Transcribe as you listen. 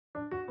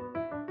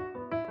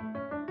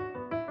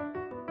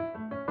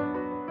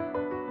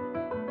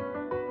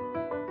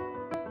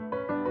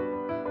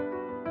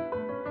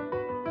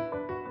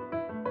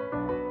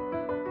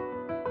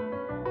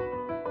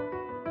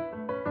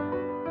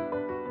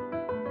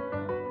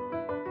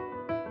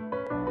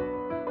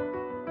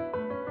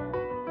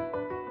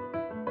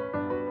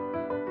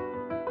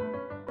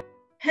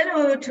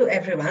Hello to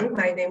everyone.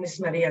 My name is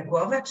Maria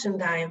Głowacz,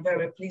 and I am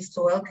very pleased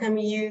to welcome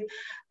you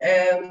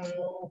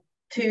to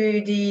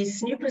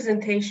this new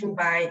presentation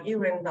by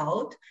Irène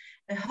Nolte,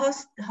 a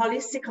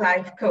holistic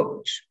life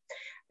coach.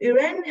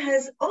 Irène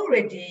has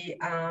already,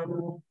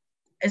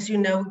 as you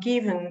know,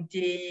 given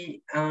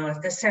the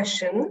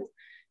session,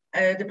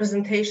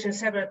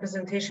 several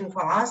presentations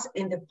for us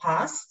in the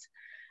past,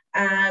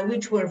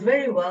 which were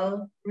very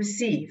well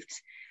received.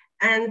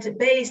 And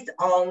based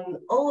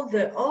on all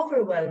the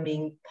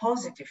overwhelming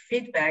positive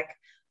feedback,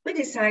 we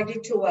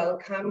decided to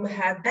welcome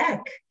her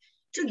back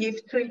to give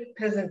 3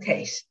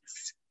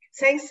 presentations.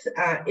 Thanks,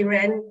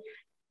 Irène,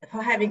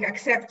 for having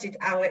accepted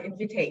our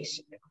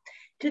invitation.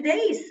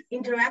 Today's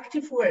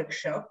interactive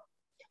workshop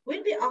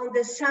will be on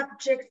the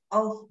subject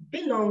of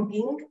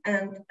belonging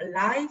and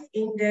life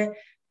in the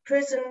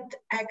present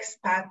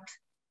expat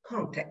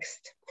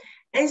context.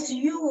 As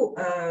you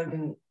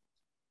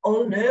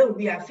all know,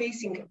 we are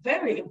facing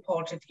very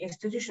important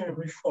institutional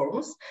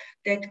reforms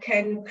that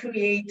can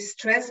create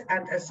stress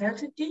and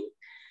uncertainty.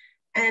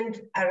 And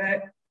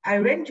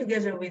Irène,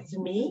 together with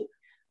me,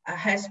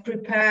 have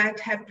prepared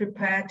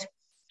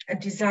and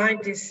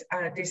designed this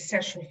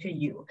session for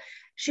you.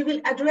 She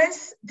will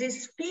address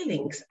these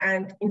feelings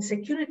and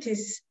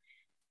insecurities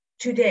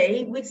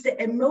today with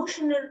the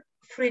emotional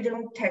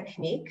freedom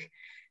technique,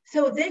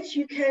 so that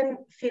you can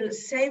feel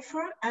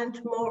safer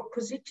and more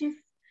positive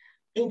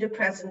in the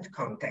present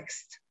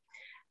context.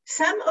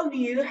 Some of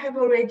you have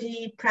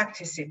already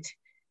practiced it,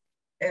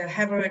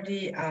 have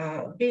already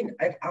been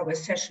at our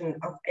session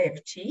of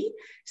EFT,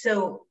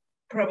 so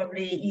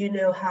probably you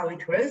know how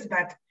it works,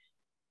 but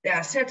there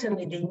are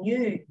certainly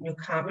the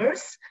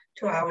newcomers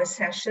to our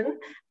session,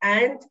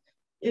 and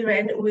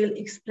Irène will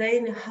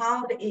explain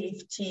how the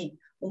EFT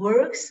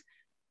works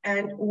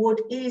and what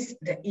is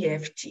the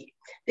EFT.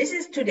 This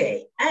is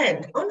today,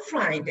 and on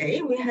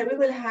Friday we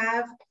will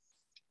have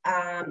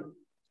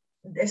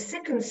the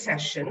second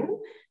session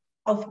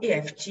of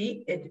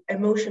EFT,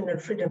 Emotional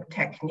Freedom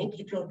Technique.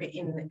 It will be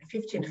in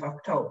 15th of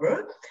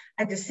October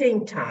at the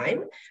same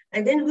time.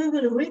 And then we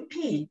will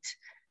repeat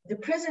the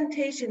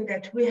presentation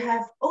that we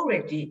have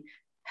already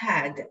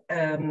had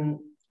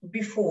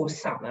before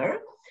summer,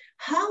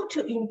 how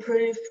to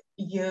improve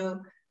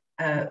you,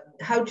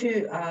 how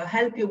to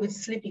help you with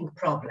sleeping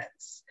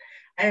problems.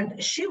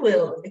 And she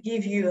will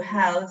give you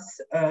health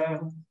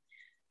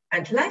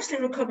and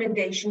lifestyle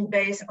recommendation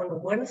based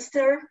on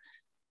Western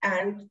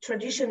and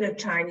traditional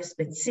Chinese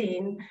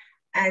medicine,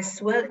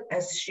 as well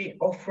as she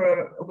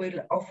will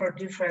offer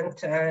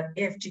different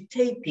EFT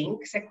taping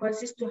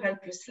sequences to help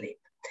you sleep.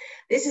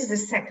 This is the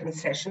second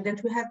session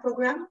that we have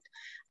programmed.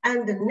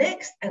 And the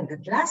next and the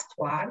last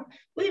one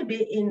will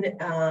be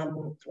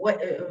on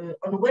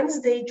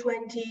Wednesday,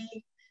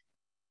 20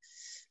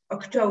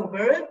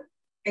 October,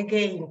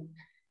 again,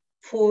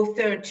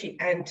 4:30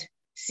 and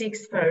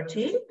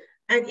 6:30.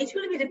 And it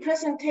will be the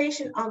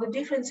presentation on the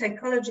different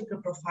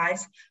psychological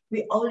profiles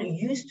we all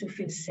use to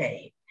feel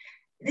safe.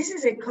 This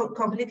is a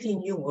completely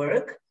new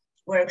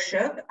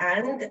workshop,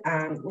 and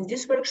in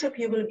this workshop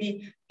you will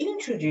be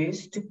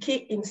introduced to key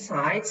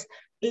insights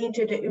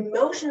into the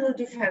emotional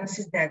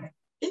defenses that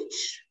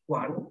each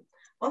one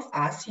of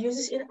us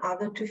uses in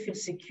order to feel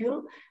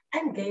secure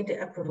and gain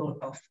the approval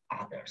of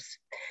others.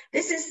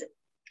 This is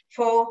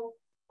for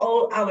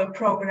all our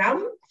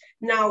program.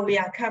 Now we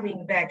are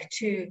coming back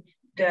to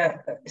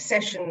the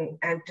session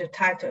and the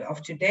title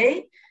of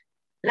today,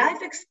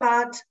 Life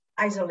Expat,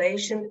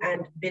 Isolation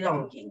and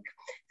Belonging.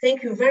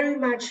 Thank you very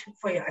much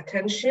for your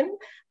attention.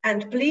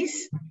 And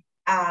please,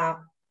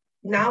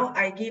 now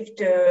I give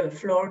the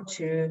floor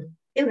to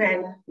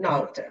Irène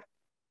Nolte.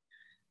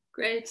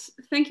 Great,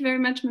 thank you very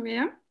much,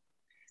 Maria.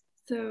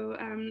 So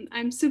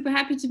I'm super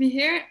happy to be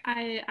here.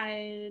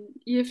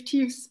 EFT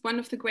is one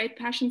of the great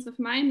passions of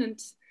mine, and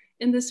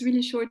in this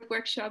really short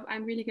workshop,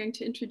 I'm really going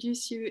to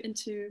introduce you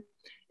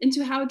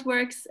into how it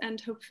works, and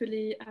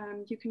hopefully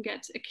you can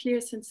get a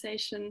clear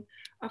sensation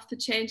of the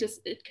changes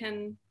it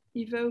can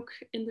evoke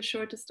in the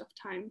shortest of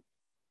time.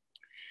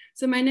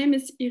 So my name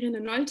is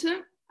Irène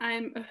Nolte.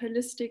 I'm a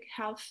holistic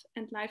health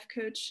and life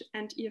coach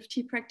and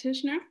EFT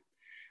practitioner.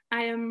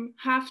 I am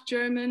half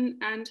German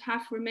and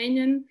half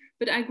Romanian,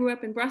 but I grew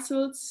up in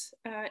Brussels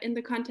in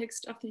the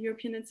context of the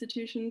European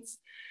institutions.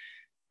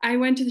 I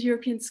went to the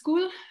European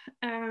school,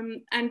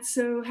 and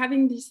so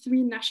having these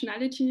 3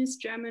 nationalities,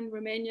 German,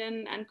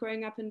 Romanian, and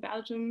growing up in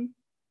Belgium,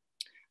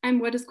 I'm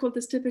what is called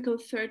this typical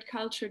third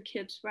culture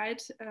kid,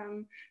 right?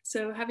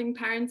 So having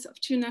parents of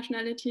 2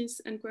 nationalities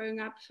and growing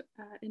up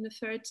in a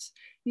third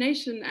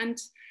nation. And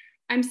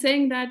I'm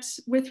saying that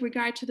with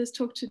regard to this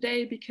talk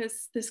today,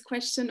 because this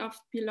question of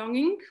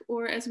belonging,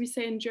 or as we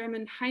say in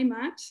German,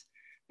 Heimat,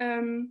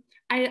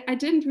 I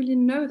didn't really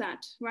know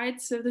that,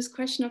 right? So this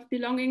question of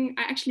belonging,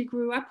 I actually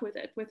grew up with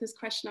it, with this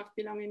question of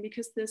belonging,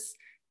 because this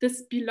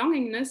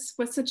belongingness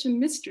was such a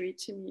mystery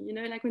to me. You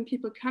know, like when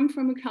people come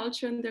from a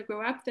culture and they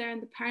grow up there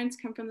and the parents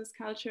come from this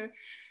culture,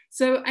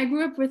 So I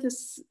grew up with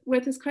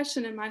this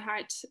question in my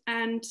heart,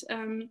 and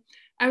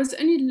I was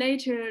only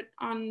later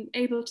on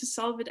able to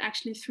solve it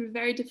actually through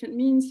very different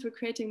means, through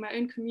creating my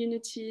own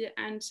community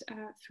and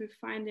through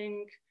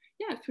finding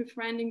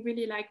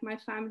really like my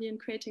family and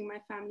creating my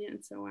family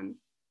and so on.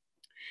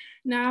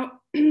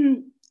 Now,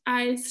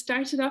 I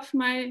started off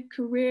my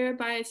career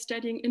by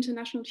studying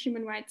international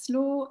human rights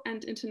law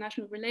and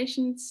international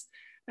relations.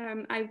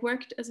 I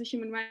worked as a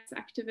human rights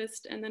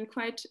activist, and then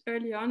quite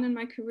early on in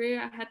my career,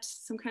 I had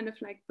some kind of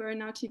like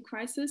burnouty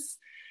crisis,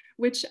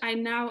 which I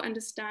now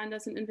understand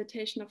as an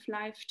invitation of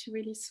life to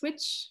really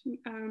switch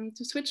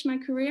my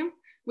career,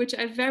 which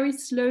I very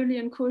slowly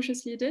and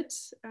cautiously did.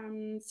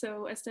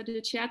 So I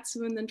studied shiatsu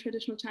and then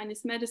traditional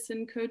Chinese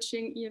medicine,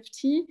 coaching,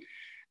 EFT.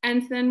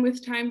 And then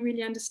with time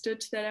really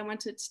understood that I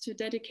wanted to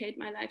dedicate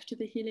my life to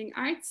the healing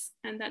arts.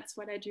 And that's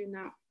what I do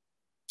now.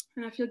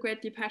 And I feel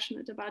greatly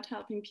passionate about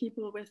helping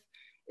people with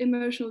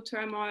emotional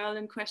turmoil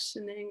and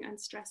questioning and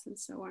stress and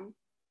so on.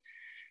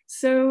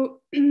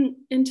 So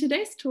in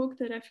today's talk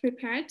that I've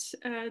prepared,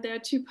 there are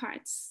two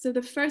parts. So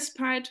the first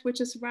part, which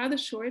is rather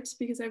short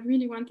because I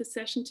really want the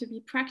session to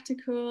be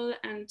practical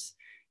and,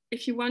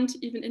 if you want,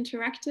 even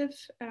interactive.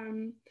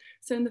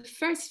 So in the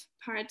first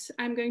part,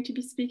 I'm going to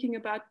be speaking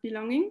about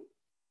belonging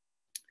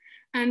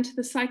and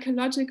the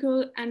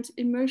psychological and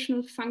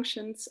emotional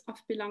functions of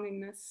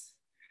belongingness.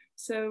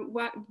 So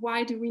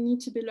why do we need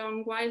to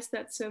belong? Why is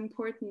that so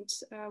important?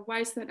 Why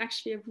is that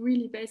actually a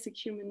really basic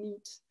human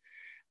need?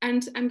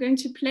 And I'm going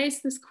to place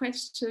this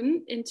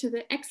question into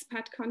the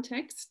expat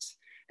context.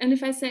 And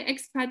if I say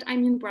expat, I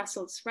mean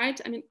Brussels,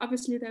 right? I mean,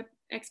 obviously there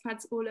are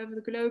expats all over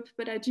the globe,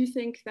 but I do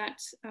think that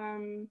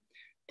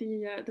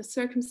the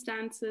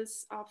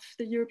circumstances of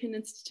the European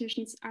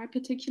institutions are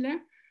particular.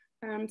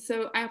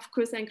 So I, of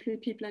course, I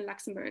include people in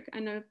Luxembourg.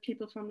 I know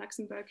people from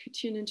Luxembourg who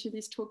tune into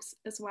these talks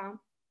as well.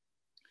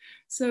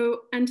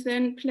 So, and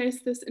then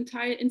place this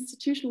entire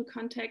institutional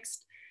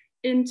context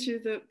into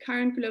the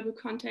current global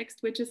context,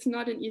 which is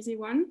not an easy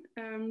one.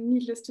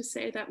 Needless to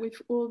say that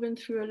we've all been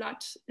through a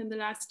lot in the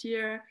last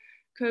year.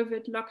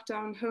 COVID,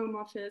 lockdown, home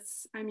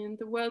office. I mean,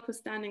 the world was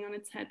standing on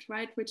its head,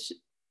 right? Which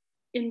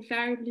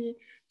invariably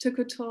took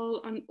a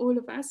toll on all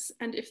of us.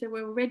 And if there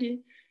were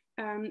already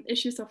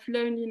issues of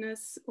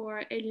loneliness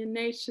or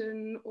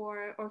alienation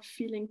or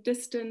feeling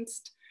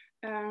distanced,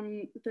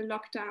 the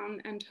lockdown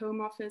and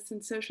home office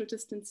and social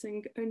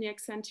distancing only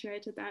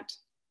accentuated that.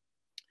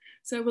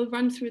 So we'll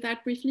run through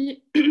that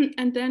briefly,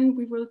 and then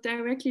we will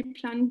directly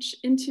plunge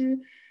into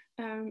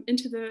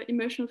the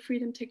emotional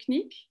freedom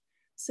technique.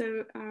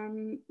 So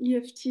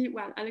EFT,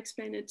 well, I'll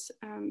explain it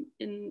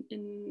in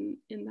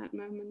that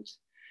moment.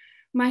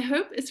 My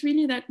hope is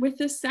really that with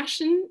this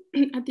session,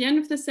 at the end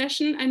of the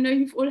session, I know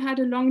you've all had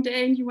a long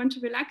day and you want to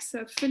relax,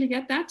 so I fully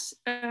get that,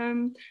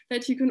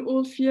 that you can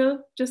all feel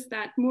just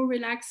that, more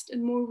relaxed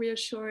and more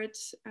reassured,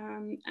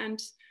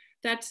 and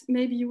that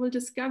maybe you will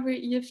discover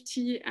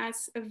EFT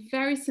as a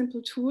very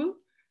simple tool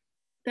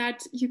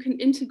that you can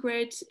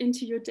integrate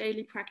into your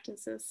daily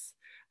practices.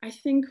 I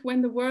think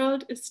when the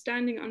world is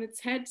standing on its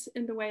head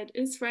in the way it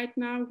is right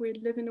now, we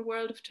live in a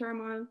world of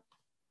turmoil.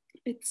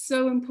 It's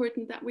so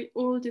important that we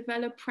all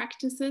develop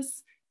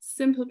practices,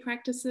 simple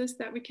practices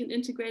that we can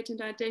integrate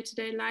into our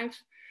day-to-day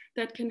life,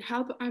 that can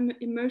help our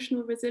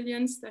emotional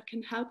resilience, that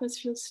can help us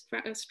feel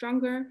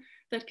stronger,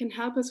 that can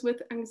help us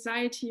with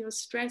anxiety or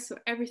stress or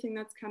everything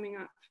that's coming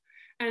up.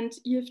 And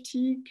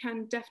EFT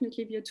can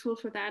definitely be a tool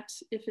for that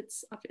if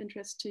it's of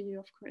interest to you,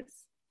 of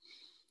course.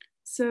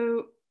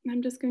 So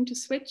I'm just going to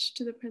switch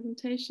to the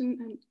presentation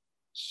and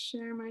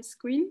share my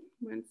screen.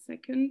 1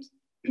 second.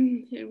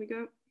 Here we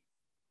go.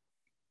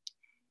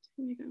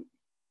 Here we go.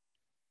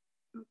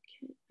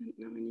 Okay, and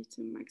now I need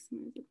to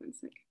maximize it. 1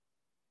 sec.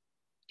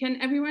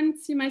 Can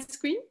everyone see my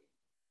screen?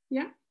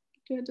 Yeah,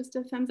 just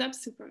a thumbs up.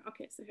 Super.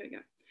 Okay, so here we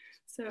go.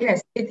 So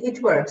yes,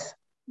 it works.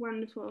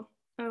 Wonderful.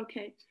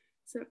 Okay.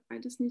 So I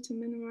just need to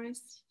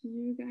minimize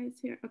you guys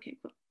here. Okay,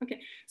 cool. Okay,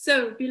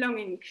 so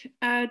belonging.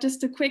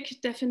 Just a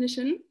quick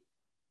definition.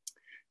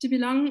 To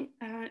belong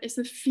is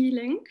a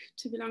feeling.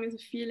 To belong is a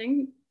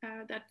feeling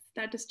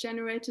that is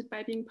generated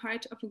by being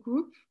part of a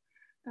group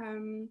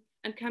and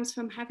comes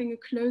from having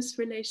a close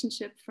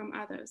relationship from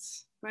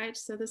others, right?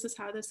 So this is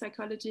how the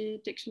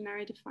psychology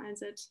dictionary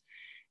defines it.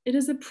 It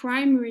is a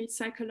primary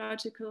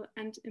psychological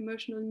and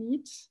emotional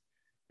need.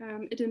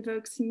 It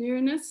invokes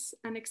nearness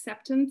and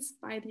acceptance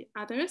by the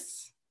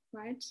others,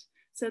 right?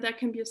 So that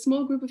can be a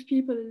small group of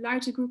people, a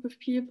larger group of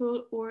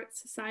people, or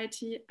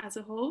society as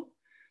a whole.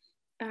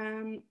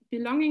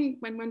 Belonging,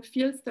 when one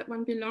feels that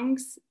one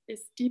belongs,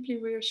 is deeply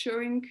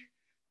reassuring,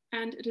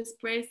 and it is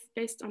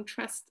based on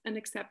trust and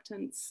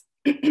acceptance.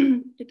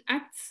 It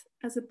acts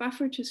as a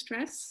buffer to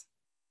stress.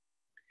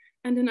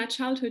 And in our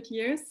childhood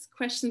years,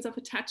 questions of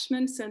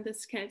attachment, so in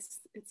this case,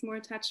 it's more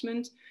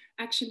attachment,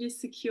 actually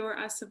secure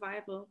our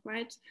survival,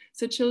 right?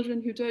 So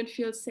children who don't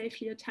feel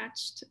safely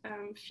attached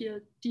feel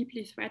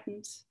deeply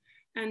threatened.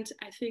 And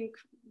I think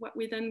what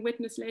we then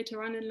witness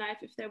later on in life,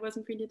 if there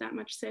wasn't really that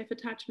much safe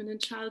attachment in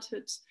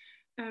childhood,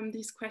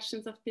 these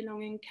questions of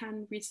belonging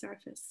can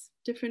resurface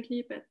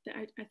differently, but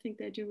I think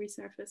they do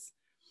resurface.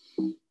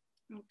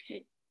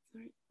 Okay,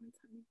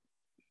 sorry.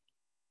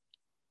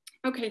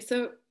 Okay,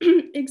 so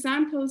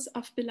examples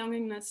of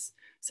belongingness.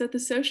 So at the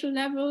social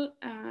level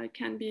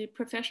can be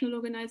professional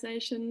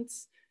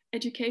organizations,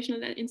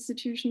 educational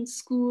institutions,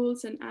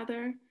 schools, and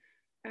other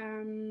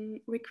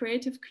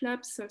recreative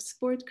clubs, so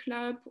sport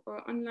club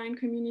or online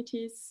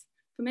communities.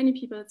 For many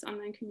people, it's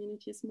online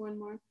communities more and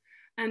more.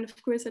 And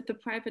of course, at the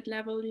private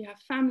level, you have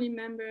family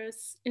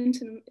members,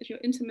 your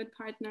intimate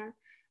partner,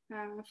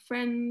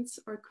 friends,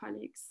 or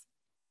colleagues.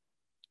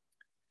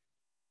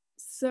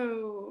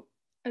 So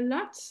a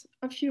lot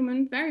of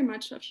very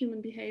much of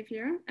human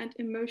behavior and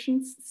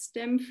emotions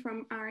stem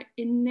from our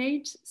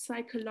innate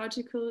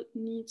psychological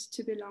need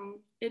to belong.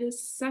 It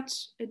is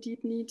such a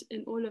deep need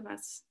in all of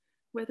us,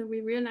 whether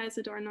we realize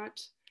it or not.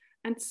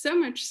 And so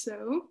much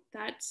so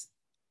that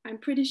I'm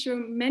pretty sure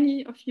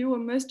many of you or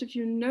most of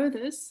you know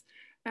this.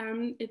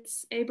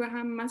 It's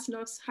Abraham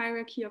Maslow's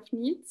hierarchy of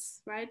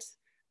needs, right?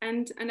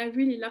 And I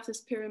really love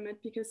this pyramid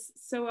because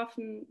so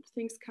often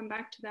things come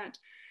back to that.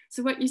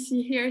 So what you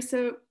see here,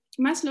 so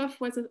Maslow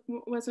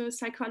was a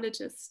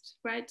psychologist,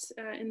 right,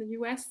 in the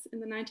US in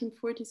the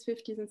 1940s,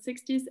 50s, and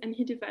 60s, and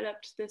he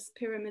developed this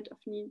pyramid of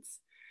needs.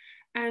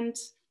 And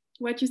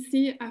what you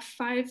see are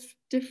 5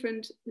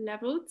 different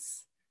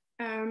levels,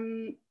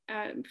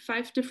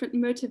 5 different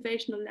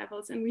motivational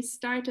levels, and we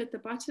start at the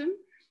bottom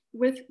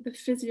with the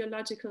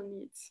physiological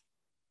needs.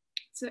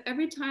 So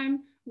every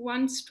time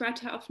one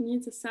strata of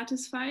needs is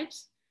satisfied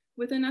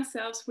within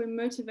ourselves, we're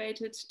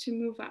motivated to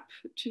move up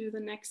to the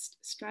next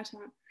strata.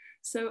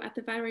 So at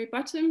the very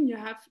bottom, you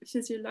have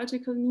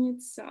physiological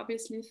needs. So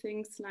obviously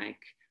things like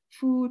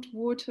food,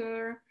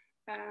 water,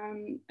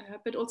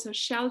 but also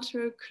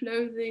shelter,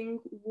 clothing,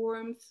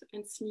 warmth,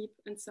 and sleep,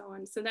 and so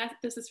on. So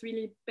this is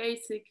really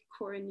basic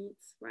core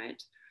needs,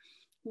 right?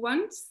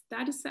 Once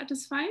that is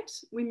satisfied,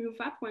 we move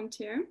up one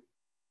tier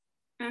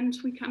and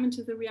we come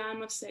into the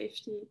realm of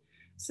safety.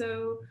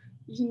 So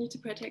you need to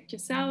protect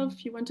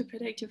yourself, you want to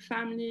protect your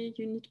family,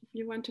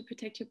 you want to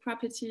protect your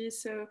property.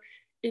 So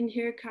in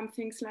here come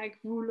things like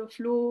rule of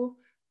law,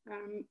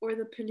 or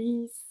the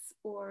police,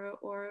 or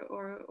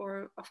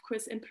of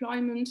course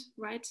employment,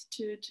 right?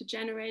 To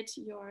generate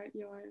your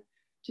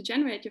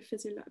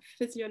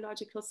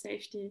physiological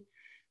safety.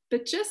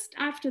 But just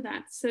after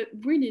that, so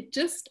really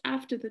just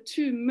after the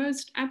 2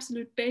 most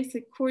absolute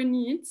basic core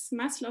needs,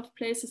 Maslow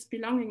places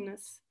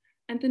belongingness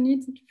and the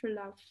need for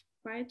love,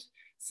 right?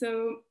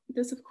 So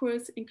this of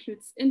course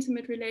includes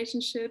intimate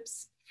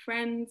relationships,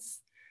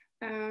 friends,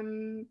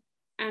 and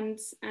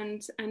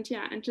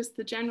just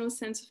the general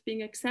sense of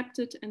being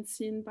accepted and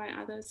seen by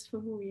others for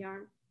who we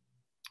are.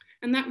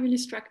 And that really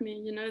struck me,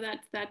 you know,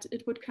 that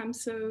it would come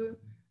so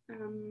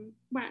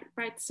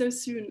so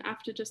soon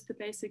after just the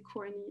basic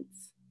core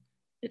needs.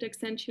 It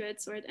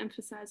accentuates or it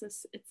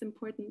emphasizes its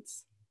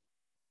importance.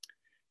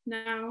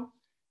 Now,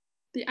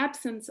 the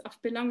absence of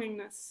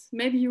belongingness.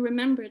 Maybe you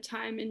remember a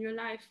time in your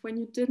life when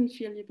you didn't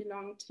feel you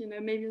belonged, you know,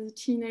 maybe as a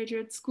teenager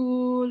at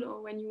school,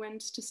 or when you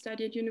went to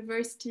study at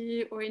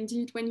university, or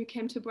indeed when you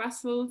came to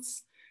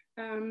Brussels.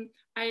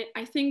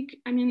 I think,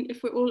 I mean,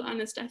 if we're all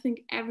honest, I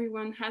think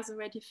everyone has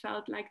already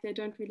felt like they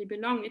don't really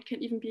belong. It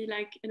can even be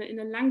like in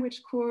a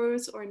language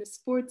course or in a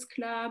sports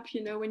club,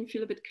 you know, when you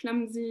feel a bit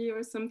clumsy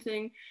or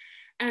something.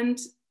 And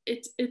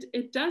it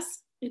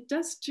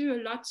does do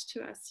a lot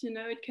to us, you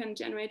know. It can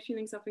generate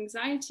feelings of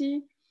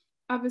anxiety,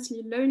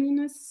 obviously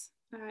loneliness,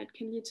 it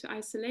can lead to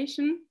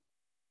isolation,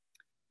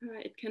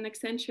 it can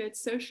accentuate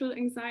social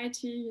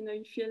anxiety. You know,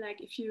 you feel like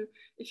if you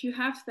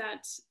have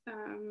that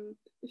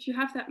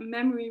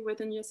memory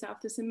within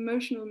yourself, this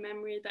emotional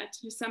memory that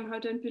you somehow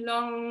don't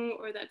belong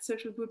or that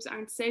social groups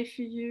aren't safe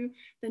for you,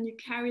 then you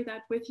carry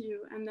that with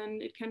you, and then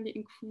it can be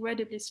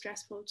incredibly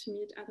stressful to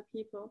meet other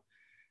people.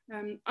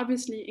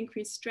 Obviously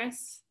increased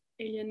stress,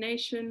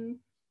 alienation,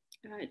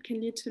 it can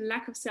lead to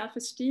lack of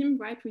self-esteem,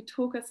 right? We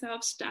talk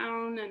ourselves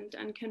down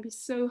and can be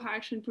so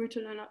harsh and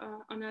brutal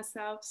on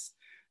ourselves.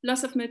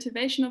 Loss of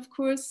motivation, of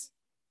course.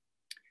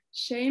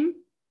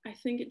 Shame, I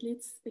think it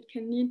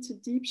can lead to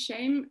deep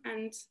shame.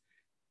 And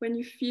when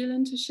you feel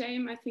into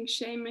shame, I think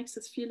shame makes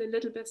us feel a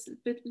little bit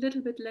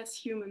less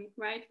human,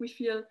 right? We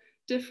feel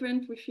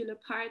different, we feel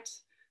apart,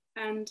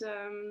 and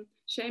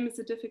shame is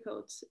a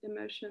difficult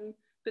emotion.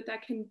 But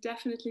that can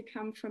definitely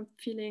come from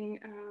feeling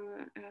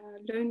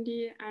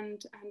lonely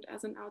and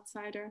as an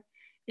outsider.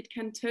 It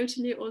can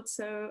totally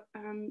also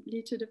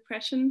lead to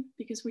depression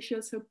because we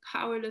feel so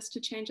powerless to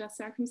change our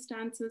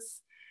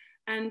circumstances.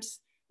 And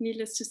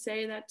needless to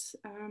say that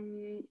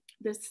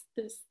this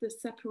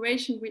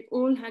separation we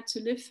all had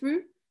to live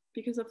through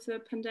because of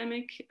the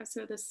pandemic,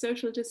 so the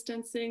social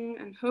distancing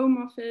and home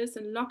office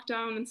and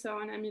lockdown and so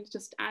on, I mean, it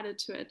just added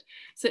to it.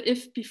 So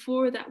if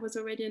before that was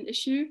already an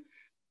issue,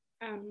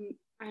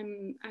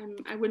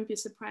 I wouldn't be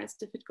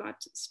surprised if it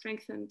got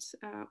strengthened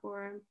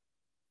or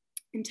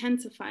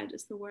intensified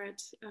is the word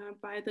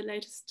by the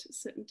latest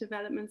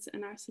developments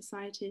in our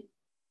society.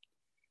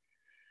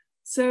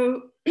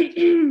 So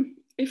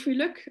if we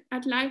look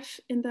at life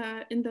in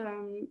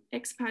the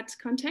expat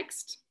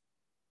context,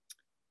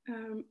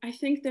 I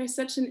think there's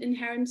such an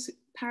inherent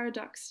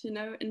paradox, you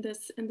know, in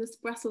this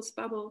Brussels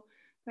bubble.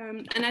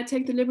 And I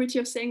take the liberty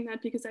of saying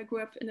that because I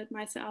grew up in it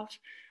myself.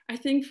 I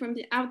think from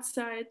the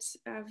outside,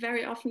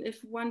 very often if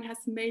one has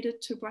made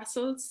it to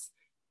Brussels,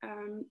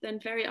 then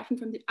very often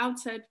from the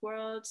outside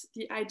world,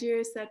 the idea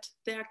is that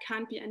there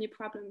can't be any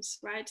problems,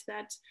 right?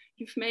 That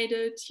you've made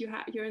it,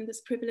 you're in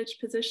this privileged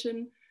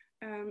position,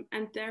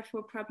 and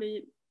therefore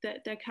probably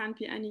that there can't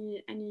be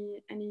any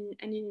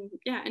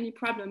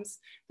problems.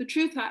 The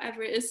truth,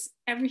 however, is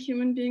every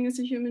human being is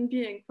a human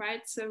being,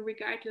 right? So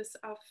regardless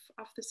of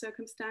the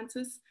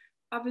circumstances,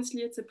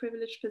 obviously it's a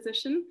privileged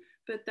position,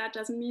 but that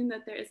doesn't mean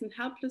that there isn't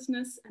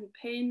helplessness and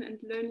pain and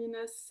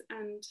loneliness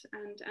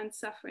and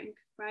suffering,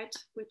 right?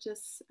 Which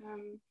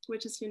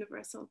is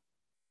universal.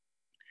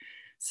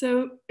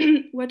 So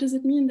what does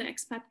it mean, the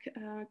expat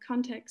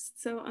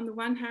context? So on the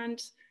one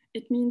hand,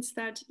 it means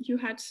that you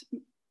had,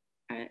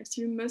 I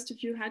assume most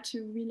of you had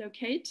to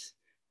relocate,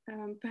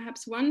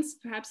 perhaps once,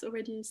 perhaps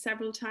already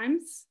several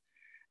times.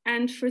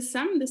 And for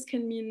some, this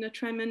can mean a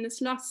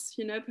tremendous loss.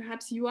 You know,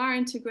 perhaps you are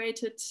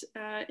integrated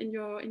in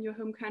your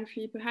home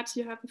country. Perhaps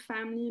you have a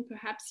family.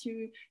 Perhaps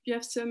you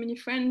have so many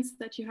friends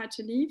that you had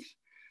to leave.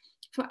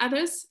 For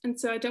others, and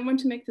so I don't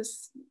want to make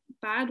this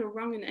bad or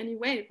wrong in any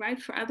way,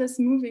 right? For others,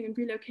 moving and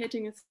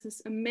relocating is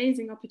this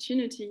amazing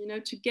opportunity, you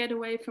know, to get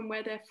away from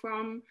where they're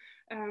from,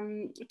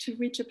 to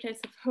reach a place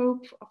of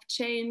hope, of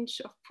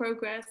change, of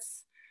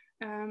progress,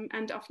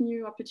 and of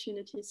new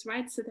opportunities,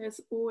 right? So there's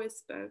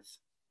always both.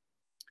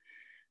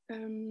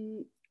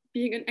 Being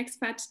an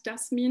expat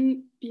does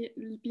mean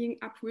being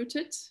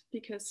uprooted,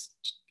 because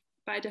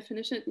by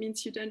definition, it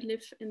means you don't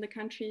live in the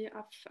country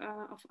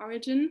of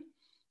origin.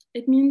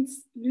 It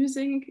means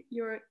losing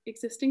your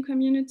existing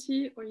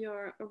community or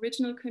your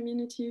original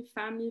community,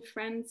 family,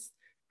 friends,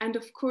 and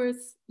of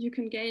course, you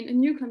can gain a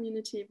new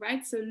community,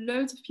 right? So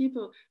loads of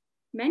people,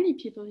 many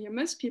people here,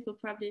 most people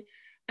probably,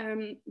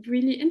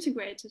 really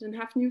integrated and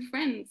have new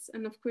friends.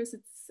 And of course,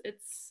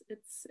 it's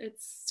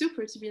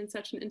super to be in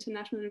such an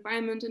international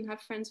environment and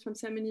have friends from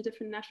so many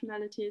different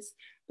nationalities,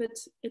 but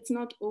it's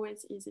not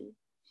always easy.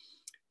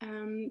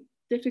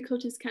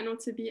 Difficulties can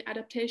also be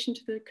adaptation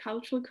to the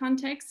cultural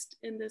context,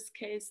 in this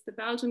case, the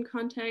Belgian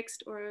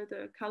context or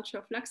the culture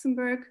of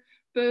Luxembourg,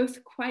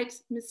 both quite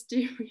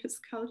mysterious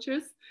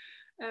cultures,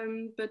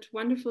 but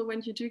wonderful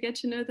when you do get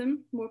to know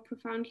them more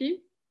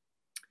profoundly.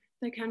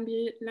 There can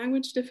be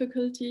language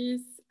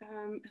difficulties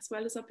as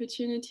well as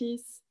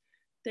opportunities.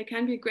 There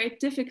can be a great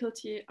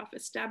difficulty of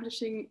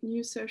establishing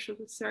new social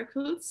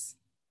circles.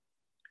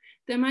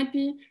 There might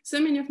be, so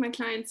many of my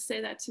clients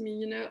say that to me,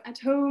 you know, at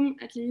home,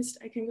 at least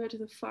I can go to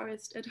the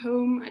forest. At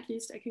home, at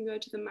least I can go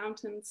to the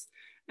mountains.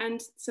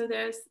 And so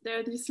there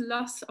are these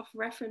loss of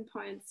reference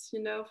points,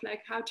 you know, of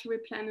like how to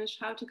replenish,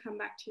 how to come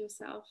back to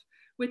yourself,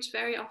 which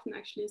very often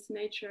actually is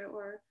nature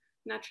or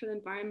natural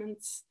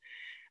environments.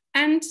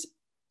 And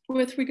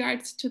with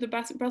regards to the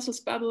Brussels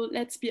bubble,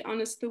 let's be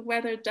honest, the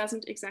weather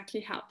doesn't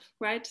exactly help,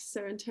 right?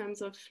 So in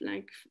terms of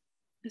like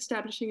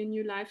establishing a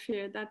new life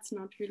here, that's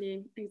not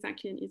really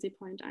exactly an easy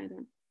point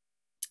either.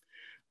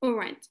 All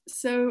right,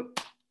 so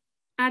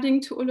adding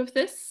to all of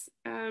this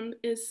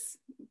is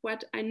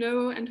what I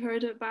know and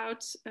heard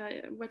about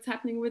what's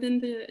happening within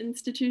the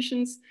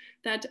institutions,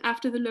 that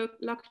after the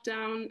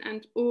lockdown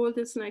and all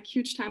this like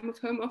huge time of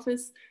home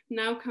office,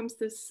 now comes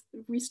this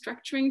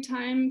restructuring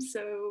time.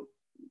 So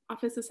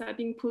offices are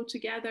being pulled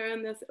together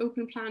and there's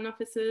open plan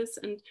offices,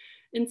 and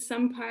in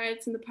some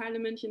parts in the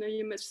parliament, you know,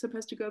 you're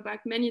supposed to go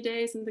back many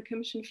days and the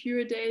commission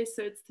fewer days.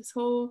 So it's this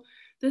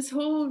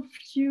whole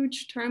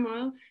huge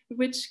turmoil,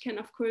 which can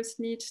of course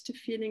lead to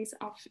feelings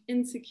of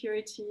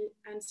insecurity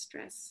and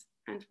stress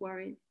and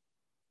worry.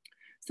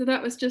 So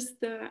that was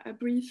just a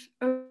brief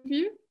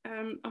overview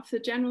of the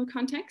general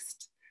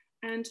context.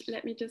 And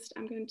let me just,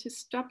 I'm going to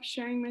stop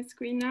sharing my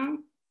screen now.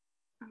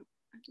 Oh,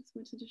 I just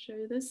wanted to show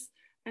you this.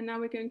 And now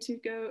we're going to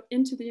go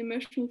into the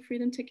emotional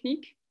freedom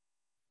technique,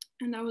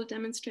 and I will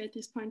demonstrate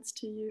these points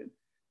to you.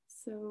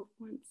 So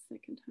 1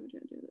 second, how do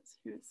I do this?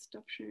 Here,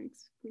 stop sharing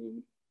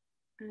screen.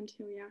 And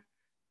here we are.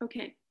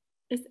 Okay,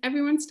 is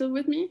everyone still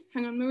with me?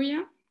 Hang on,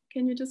 Maria,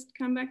 can you just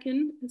come back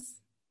in?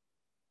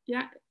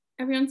 Yeah,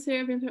 everyone's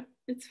here,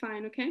 it's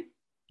fine, okay?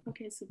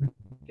 Okay, super,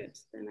 good,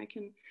 then I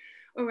can.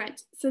 All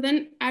right, so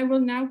then I will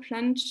now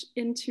plunge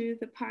into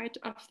the part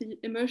of the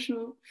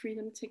emotional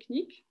freedom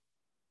technique.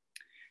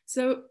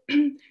 So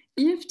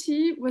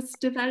EFT was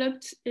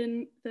developed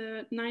in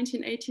the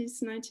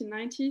 1980s,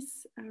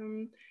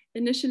 1990s,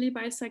 initially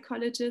by a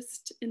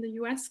psychologist in the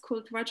US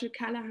called Roger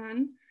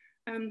Callahan,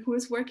 who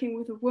was working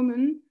with a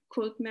woman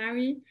called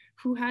Mary,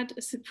 who had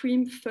a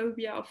supreme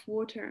phobia of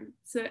water.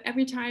 So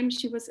every time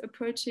she was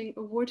approaching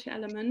a water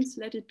element,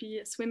 let it be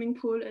a swimming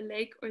pool, a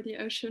lake, or the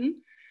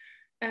ocean,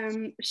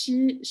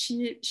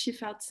 she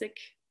felt sick.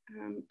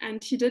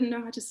 And he didn't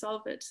know how to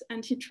solve it.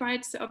 And he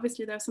tried, so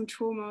obviously there's some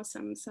trauma,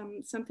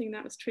 something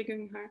that was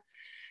triggering her.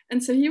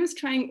 And so he was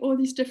trying all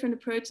these different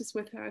approaches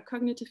with her,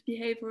 cognitive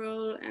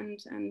behavioral and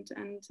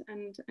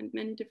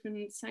many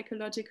different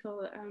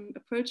psychological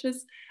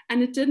approaches.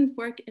 And it didn't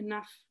work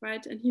enough,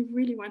 right? And he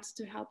really wanted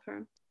to help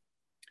her.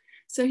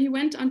 So he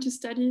went on to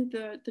study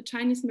the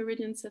Chinese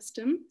meridian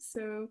system.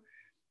 So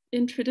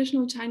in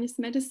traditional Chinese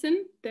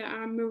medicine, there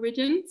are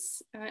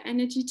meridians,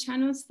 energy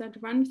channels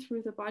that run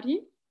through the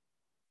body.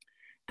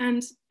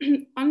 And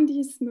on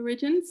these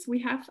meridians, we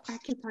have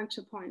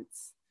acupuncture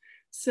points.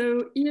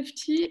 So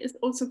EFT is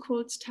also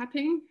called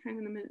tapping. Hang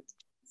on a minute.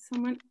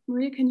 Someone,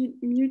 Maria, can you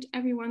mute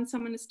everyone?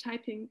 Someone is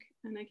typing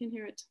and I can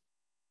hear it.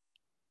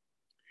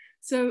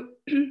 So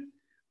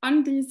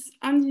on these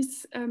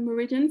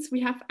meridians, we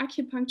have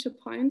acupuncture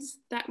points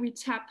that we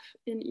tap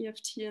in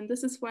EFT. And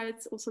this is why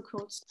it's also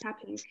called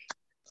tapping.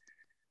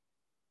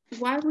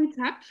 While we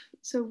tap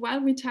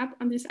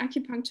on these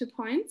acupuncture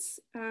points,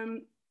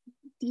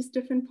 these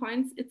different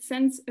points, it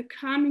sends a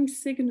calming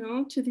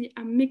signal to the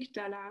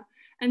amygdala.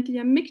 And the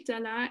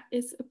amygdala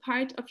is a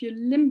part of your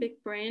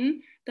limbic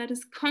brain that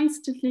is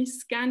constantly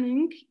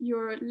scanning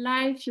your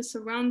life, your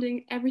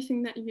surrounding,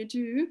 everything that you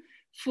do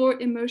for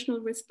emotional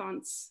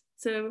response.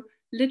 So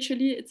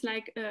literally, it's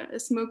like a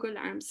smoke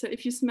alarm. So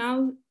if you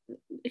smell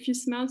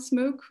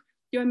smoke,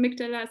 your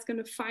amygdala is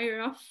going to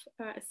fire off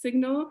a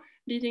signal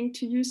leading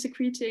to you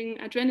secreting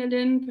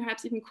adrenaline,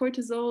 perhaps even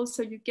cortisol.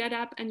 So you get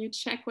up and you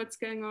check what's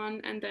going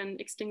on and then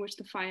extinguish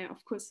the fire,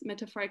 of course,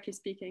 metaphorically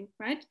speaking,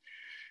 right?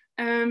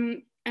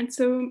 And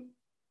so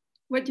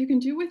what you can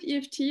do with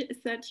EFT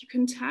is that you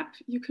can tap,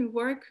 you can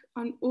work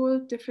on all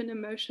different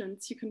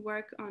emotions. You can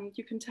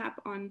tap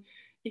on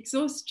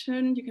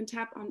exhaustion, you can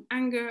tap on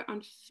anger,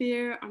 on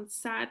fear, on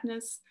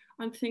sadness,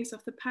 on things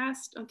of the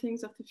past, on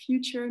things of the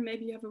future.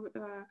 Maybe you have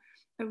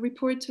a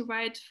report to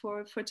write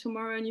for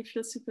tomorrow and you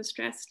feel super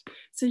stressed.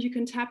 So you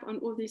can tap on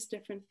all these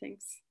different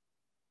things.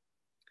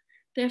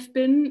 There have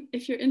been,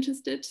 if you're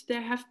interested,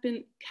 there have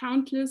been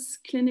countless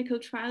clinical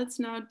trials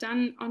now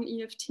done on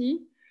EFT.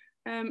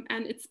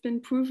 And it's been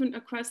proven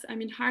across, I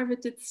mean, Harvard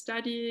did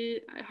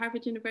study,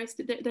 Harvard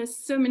University, there's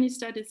so many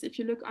studies if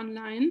you look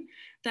online,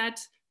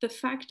 that the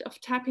fact of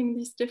tapping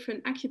these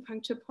different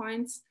acupuncture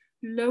points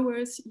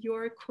lowers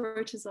your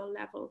cortisol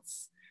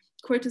levels.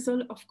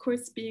 Cortisol, of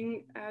course,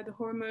 being the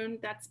hormone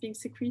that's being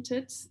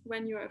secreted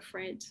when you're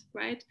afraid,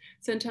 right?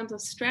 So in terms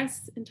of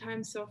stress, in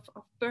times of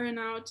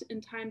burnout, in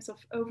times of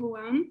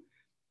overwhelm,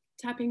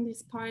 tapping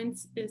these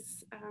points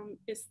is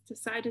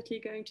decidedly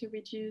going to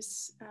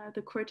reduce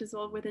the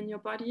cortisol within your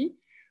body,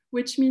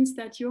 which means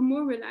that you're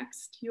more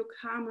relaxed, you're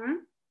calmer,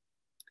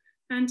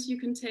 and you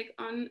can take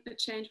on a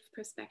change of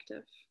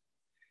perspective.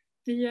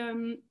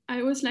 I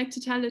always like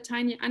to tell a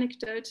tiny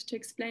anecdote to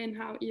explain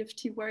how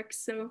EFT works.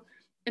 So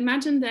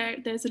imagine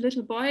there's a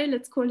little boy,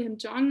 let's call him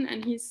John,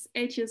 and he's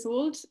 8 years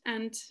old,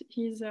 and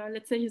he's,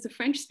 let's say he's a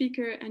French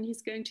speaker, and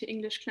he's going to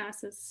English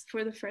classes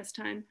for the first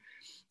time.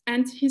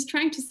 And he's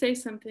trying to say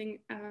something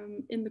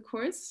in the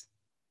course.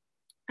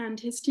 And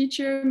his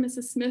teacher,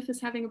 Mrs. Smith, is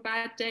having a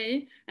bad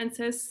day and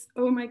says,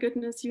 "Oh my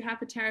goodness, you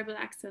have a terrible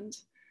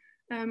accent."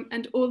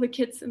 And all the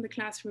kids in the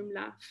classroom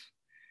laugh.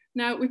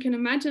 Now we can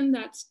imagine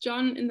that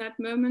John in that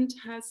moment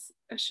has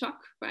a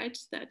shock, right?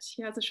 That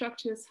he has a shock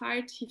to his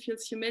heart, he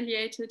feels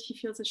humiliated, he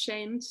feels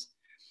ashamed.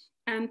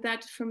 And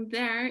that from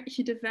there,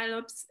 he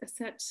develops a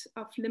set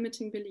of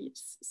limiting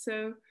beliefs.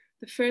 So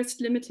the first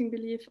limiting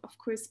belief, of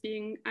course,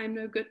 being I'm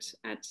no good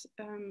at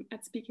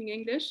speaking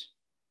English.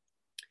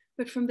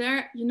 But from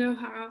there, you know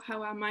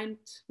how our mind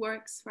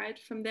works, right?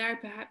 From there,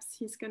 perhaps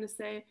he's going to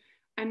say,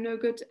 I'm no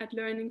good at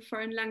learning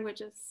foreign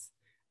languages.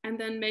 And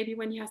then maybe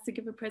when he has to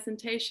give a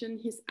presentation,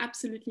 he's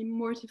absolutely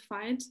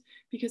mortified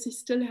because he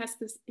still has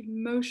this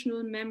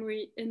emotional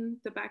memory in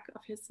the back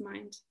of his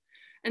mind.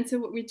 And so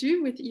what we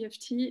do with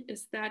EFT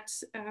is that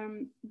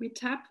we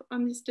tap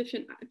on these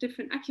different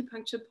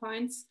acupuncture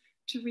points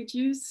to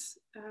reduce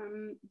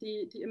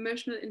the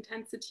emotional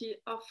intensity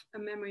of a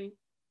memory.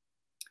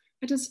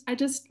 I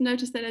just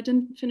noticed that I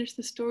didn't finish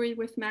the story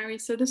with Mary.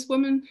 So this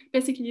woman,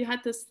 basically you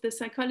had the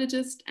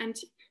psychologist, and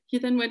he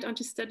then went on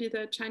to study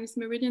the Chinese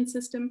meridian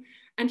system,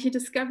 and he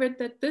discovered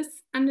that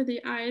this under the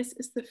eyes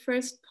is the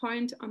first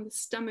point on the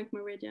stomach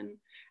meridian.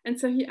 And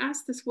so he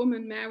asked this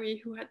woman,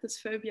 Mary, who had this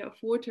phobia of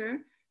water,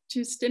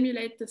 to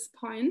stimulate this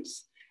point,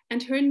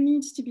 and her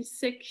need to be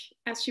sick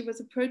as she was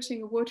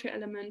approaching a water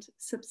element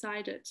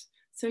subsided.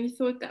 So he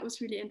thought that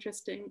was really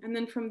interesting. And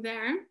then from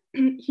there,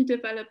 he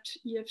developed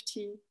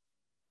EFT,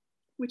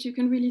 which you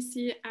can really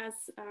see as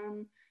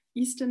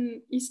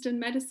Eastern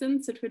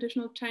medicine, so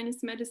traditional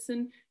Chinese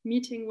medicine,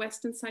 meeting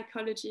Western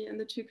psychology, and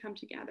the two come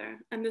together.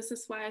 And this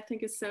is why I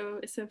think it's so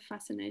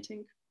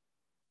fascinating.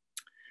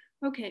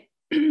 Okay,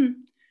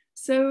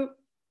 so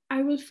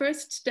I will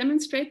first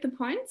demonstrate the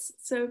points.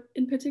 So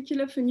in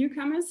particular for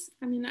newcomers,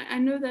 I mean, I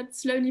know that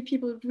slowly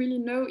people really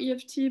know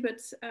EFT,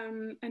 but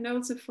I know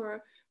also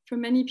for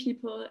many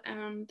people,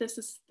 this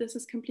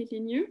is completely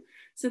new.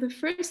 So the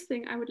first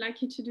thing I would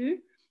like you to do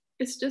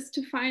is just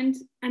to find,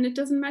 and it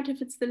doesn't matter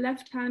if it's the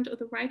left hand or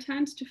the right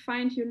hand, to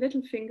find your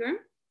little finger.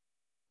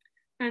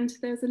 And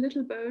there's a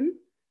little bone,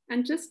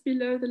 And just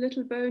below the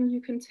little bone,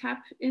 you can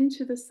tap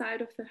into the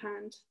side of the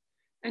hand.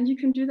 And you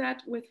can do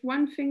that with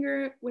one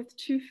finger, with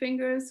two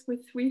fingers,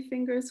 with three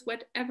fingers,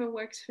 whatever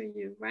works for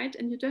you, right?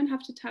 And you don't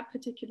have to tap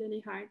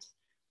particularly hard.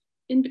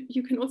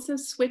 You can also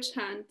switch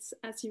hands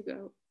as you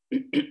go.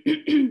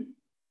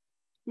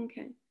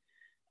 Okay.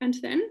 And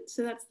then,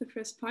 so that's the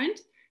first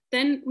point.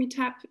 Then we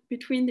tap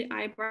between the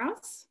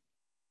eyebrows.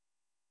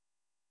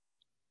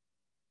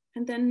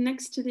 And then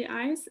next to the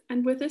eyes.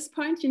 And with this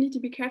point, you need to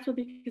be careful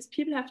because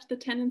people have the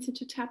tendency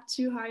to tap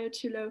too high or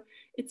too low.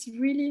 It's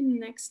really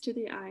next to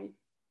the eye.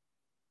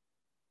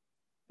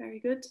 Very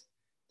good.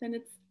 Then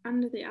it's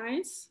under the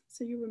eyes.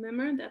 So you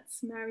remember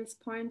that's Mary's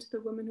point,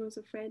 the woman who is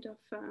afraid of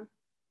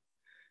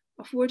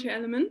water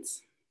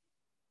elements.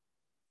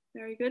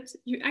 Very good.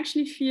 You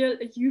actually feel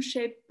a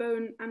U-shaped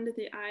bone under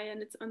the eye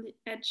and it's on the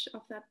edge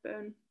of that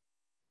bone.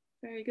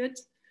 Very good.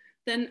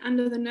 Then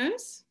under the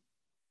nose,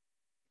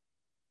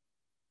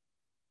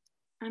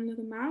 under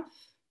the mouth,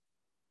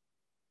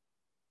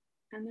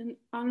 and then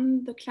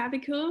on the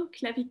clavicle,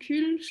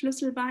 clavicule,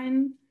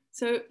 Schlüsselbein.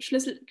 So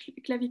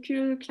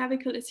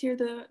clavicle is here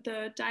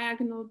the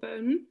diagonal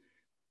bone,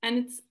 and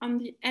it's on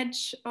the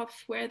edge of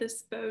where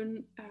this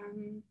bone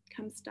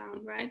comes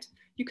down, right?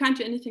 You can't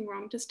do anything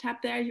wrong, just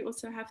tap there. You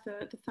also have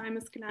the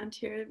thymus gland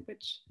here,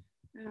 which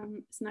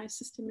is nice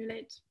to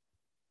stimulate.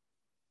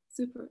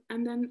 Super,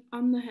 and then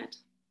on the head.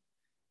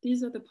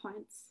 These are the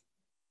points.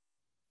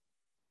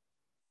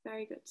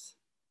 Very good,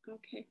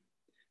 okay.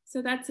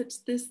 So that's it.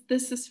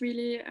 This is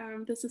really,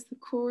 this is the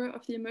core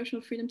of the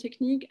emotional freedom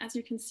technique. As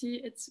you can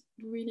see, it's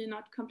really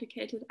not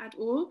complicated at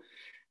all.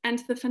 And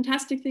the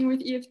fantastic thing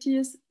with EFT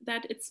is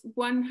that it's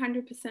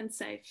 100%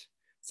 safe.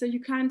 So you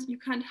can't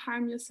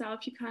harm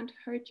yourself, you can't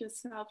hurt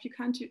yourself, you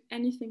can't do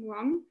anything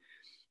wrong.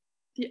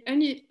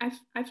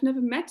 I've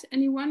never met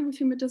anyone with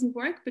whom it doesn't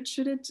work, but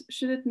should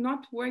it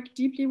not work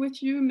deeply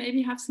with you,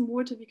 maybe have some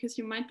water because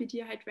you might be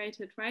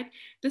dehydrated, right?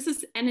 This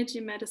is energy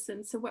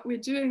medicine. So what we're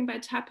doing by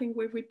tapping,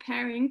 we're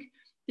repairing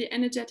the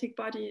energetic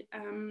body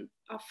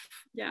of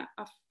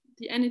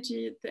the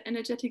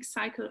energetic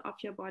cycle of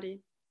your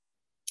body.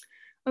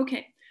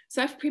 Okay,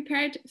 so I've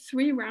prepared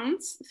 3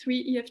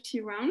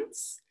 EFT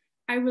rounds.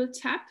 I will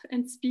tap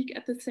and speak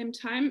at the same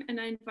time, and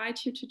I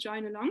invite you to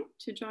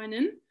join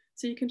in.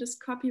 So you can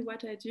just copy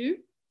what I do.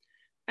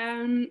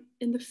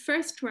 In the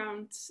first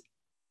round,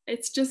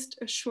 it's just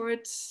a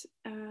short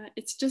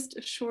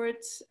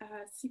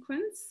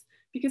sequence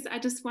because I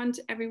just want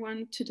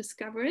everyone to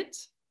discover it.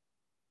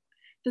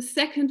 The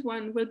second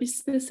one will be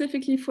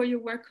specifically for your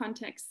work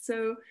context.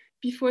 So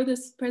before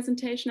this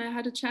presentation, I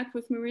had a chat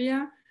with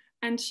Maria,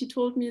 and she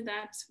told me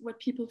that what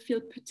people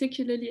feel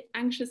particularly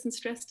anxious and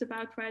stressed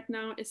about right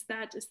now is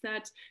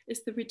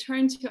the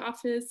return to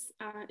office,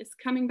 is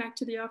coming back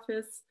to the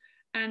office,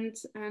 and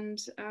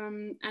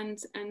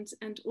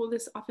all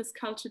this office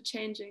culture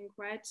changing,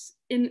 right?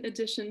 In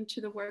addition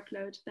to the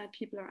workload that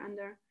people are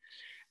under.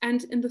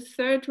 And in the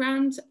third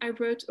round, I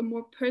wrote a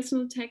more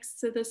personal text.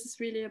 So this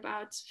is really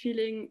about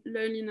feeling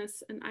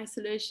loneliness and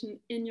isolation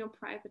in your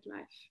private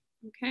life.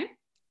 Okay.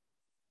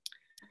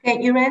 Okay,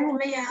 Irène,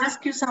 may I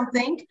ask you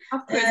something?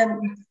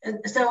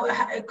 So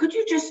could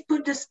you just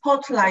put the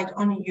spotlight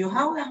on you?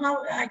 How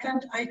I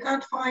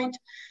can't find,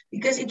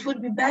 because it would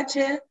be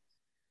better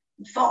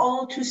for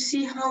all to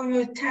see how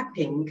you're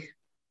tapping.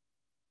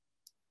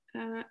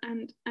 So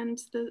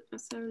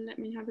let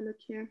me have a look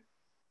here.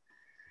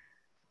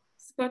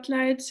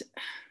 Spotlight,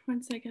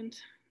 1 second.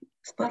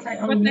 Spotlight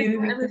on you.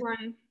 For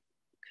everyone.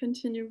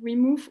 Continue.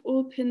 Remove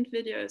all pinned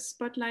videos.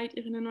 Spotlight,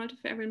 Irène Nolte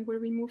for everyone will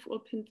remove all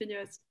pinned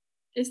videos.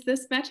 Is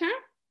this better?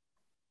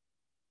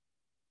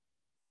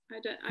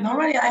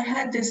 Normally I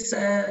had this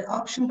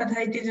option, but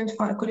I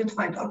couldn't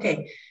find.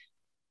 Okay.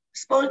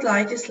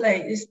 Spotlight is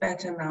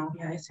better now.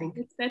 Yeah, I think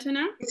it's better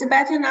now. It's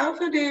better now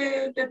for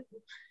the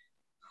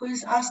who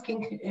is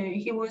asking.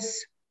 He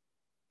was.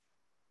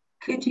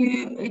 Could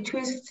you? It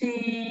was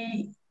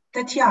the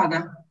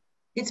Tatiana.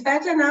 It's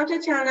better now,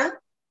 Tatiana.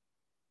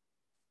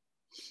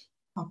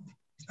 Oh,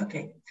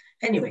 okay.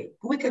 Anyway,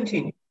 we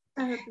continue.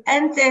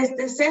 And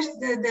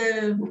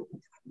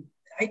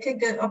I take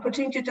the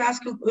opportunity to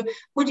ask you: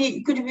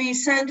 could we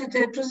send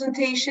the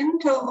presentation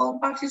to all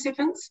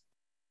participants?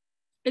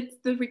 It's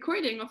the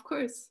recording, of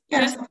course.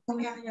 Yes.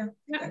 Yeah,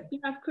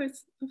 of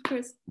course.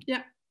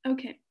 Yeah,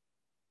 okay.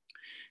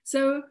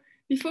 So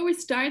before we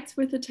start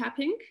with the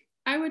tapping,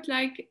 I would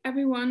like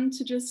everyone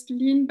to just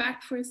lean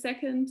back for a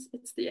second.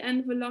 It's the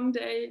end of a long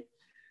day.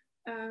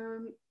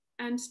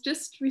 And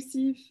just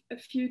receive a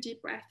few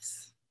deep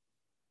breaths.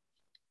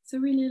 So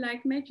really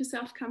make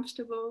yourself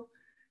comfortable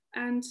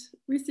and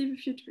receive a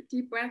few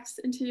deep breaths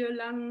into your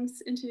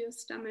lungs, into your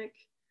stomach.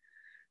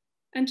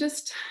 And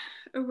just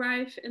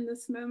arrive in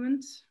this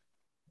moment.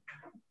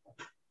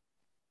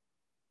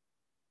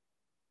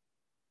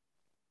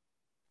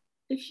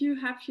 If you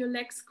have your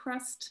legs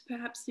crossed,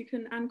 perhaps you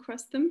can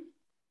uncross them.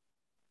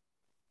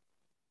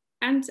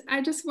 And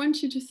I just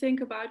want you to think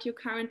about your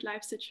current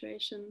life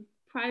situation,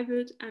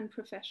 private and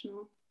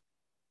professional.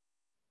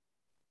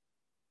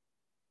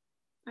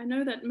 I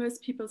know that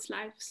most people's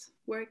lives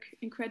work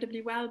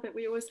incredibly well, but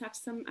we always have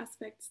some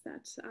aspects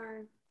that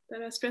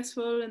are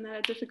stressful and that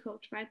are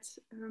difficult, right?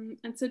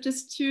 And so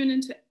just tune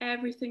into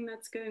everything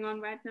that's going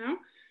on right now.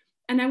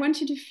 And I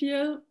want you to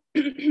feel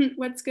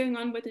what's going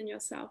on within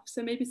yourself.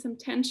 So maybe some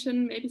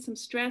tension, maybe some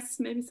stress,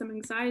 maybe some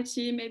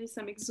anxiety, maybe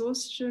some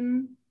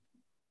exhaustion,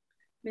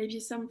 maybe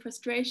some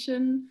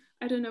frustration.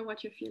 I don't know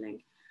what you're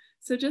feeling.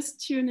 So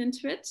just tune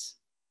into it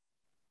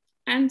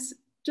and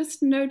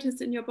just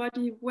notice in your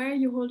body where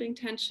you're holding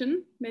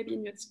tension, maybe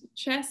in your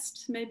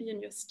chest, maybe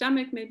in your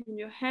stomach, maybe in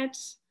your head,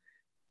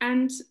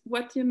 and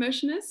what the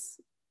emotion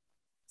is.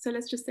 So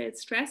let's just say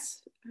it's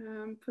stress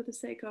for the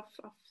sake of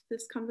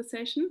this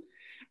conversation.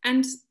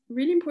 And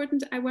really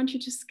important, I want you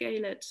to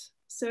scale it.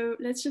 So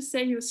let's just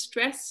say you're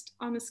stressed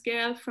on a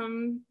scale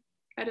from,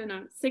 I don't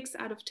know, 6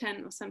 out of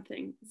 10 or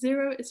something.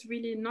 0 is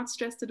really not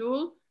stressed at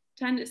all.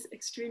 10 is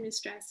extremely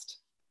stressed.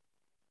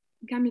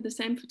 It can be the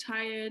same for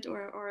tired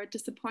or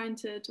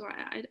disappointed, or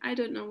I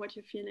don't know what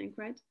you're feeling,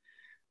 right?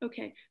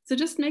 Okay, so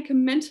just make a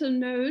mental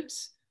note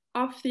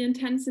of the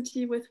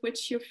intensity with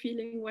which you're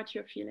feeling what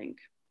you're feeling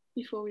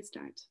before we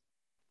start.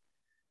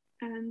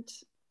 And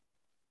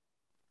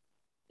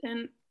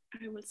then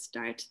I will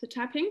start the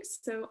tapping.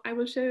 So I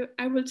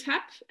will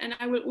tap, and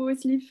I will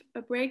always leave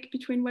a break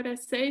between what I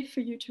say for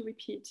you to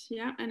repeat.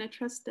 Yeah, and I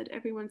trust that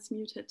everyone's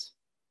muted.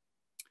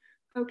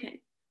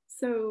 Okay,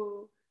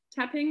 so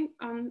tapping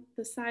on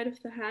the side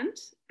of the hand.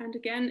 And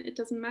again, it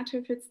doesn't matter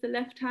if it's the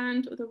left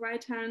hand or the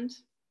right hand.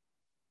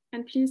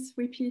 And please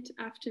repeat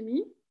after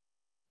me,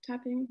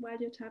 tapping while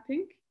you're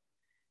tapping.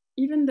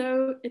 Even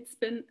though it's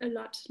been a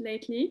lot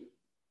lately,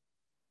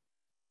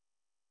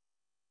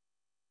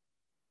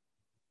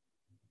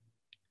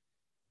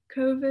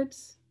 COVID,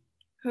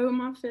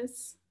 home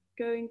office,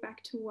 going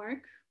back to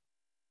work.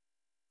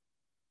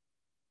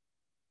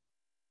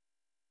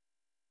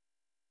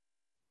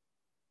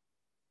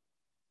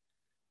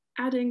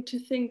 Adding to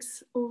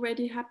things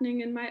already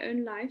happening in my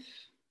own life.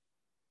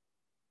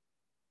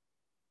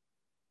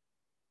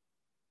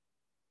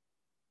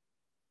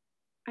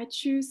 I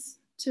choose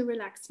to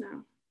relax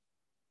now.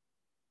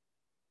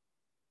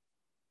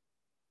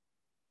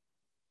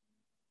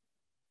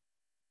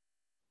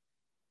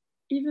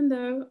 Even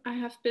though I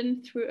have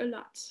been through a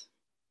lot.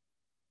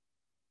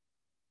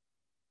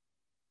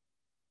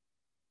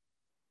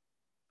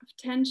 Of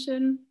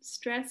tension,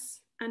 stress,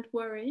 and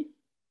worry.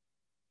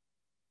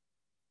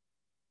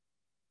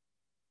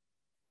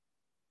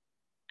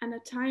 And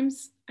at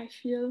times I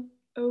feel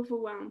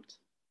overwhelmed.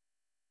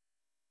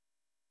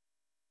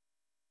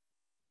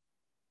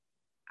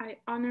 I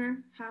honor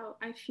how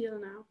I feel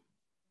now.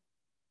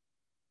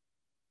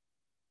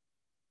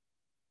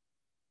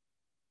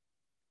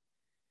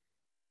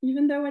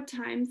 Even though at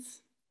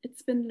times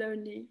it's been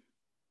lonely.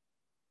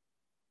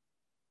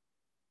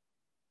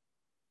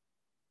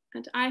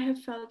 And I have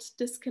felt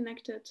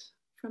disconnected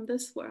from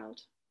this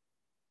world.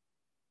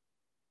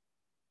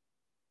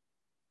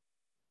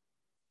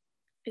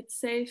 It's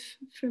safe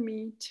for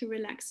me to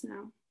relax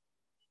now.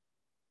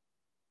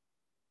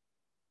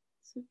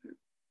 Super.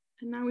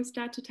 And now we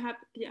start to tap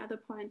the other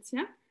points,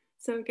 yeah?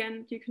 So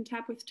again, you can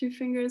tap with 2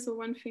 fingers or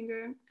 1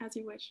 finger as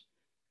you wish.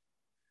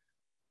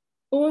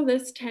 All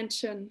this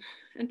tension,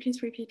 and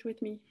please repeat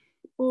with me,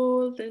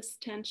 all this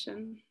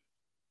tension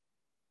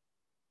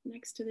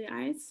next to the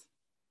eyes,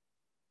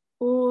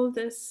 all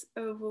this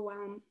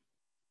overwhelm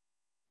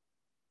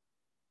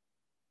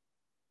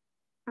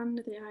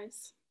under the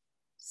eyes,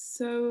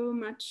 so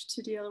much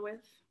to deal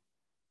with.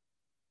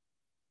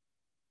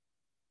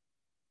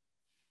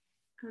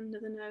 Under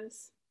the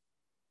nose,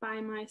 by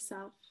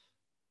myself.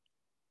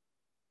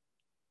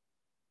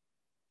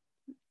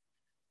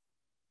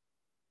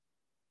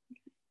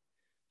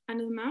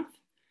 Under the mouth,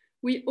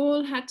 we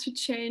all had to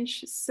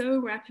change so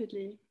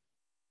rapidly.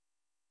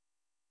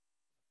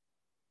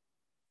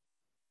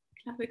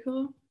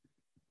 Clavicle,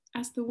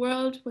 as the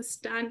world was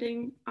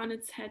standing on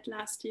its head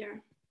last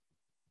year.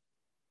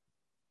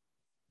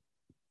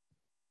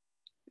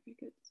 Very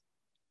good.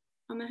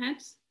 On the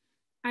head,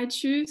 I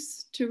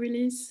choose to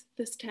release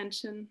this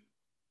tension.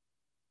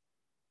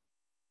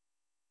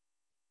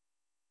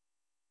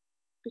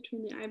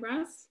 Between the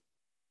eyebrows,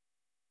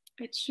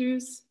 I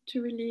choose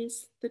to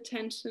release the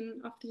tension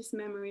of these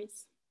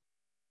memories.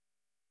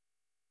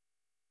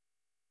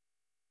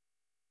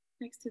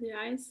 Next to the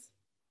eyes.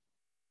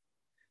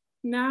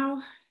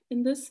 Now,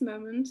 in this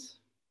moment,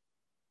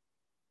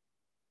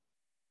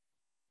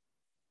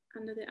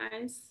 under the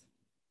eyes,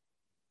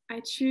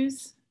 I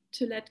choose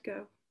to let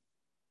go.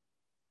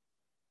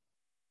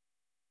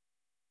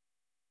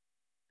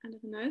 Under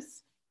the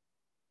nose,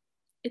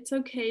 it's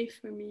okay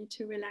for me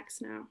to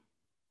relax now.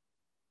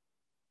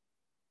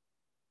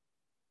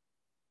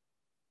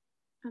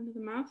 Under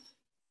the mouth,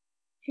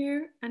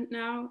 here and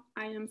now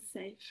I am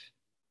safe.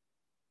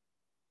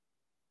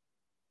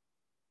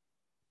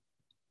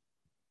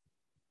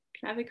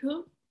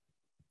 Clavicle,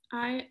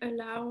 I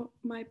allow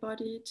my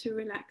body to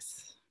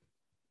relax.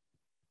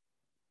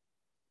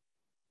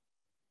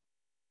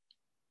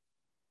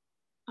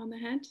 On the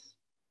head,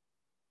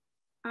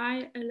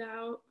 I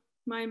allow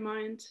my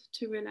mind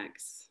to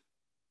relax.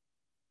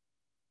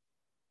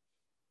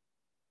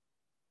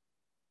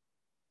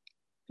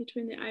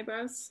 Between the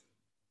eyebrows,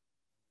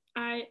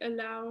 I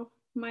allow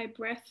my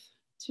breath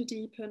to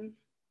deepen.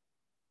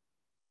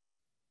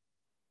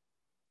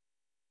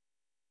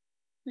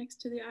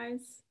 Next to the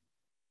eyes,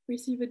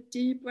 receive a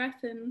deep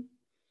breath in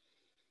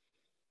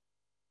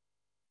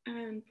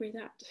and breathe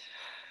out.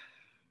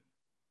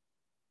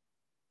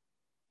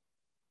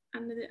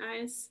 Under the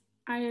eyes,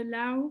 I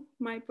allow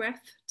my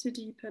breath to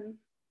deepen.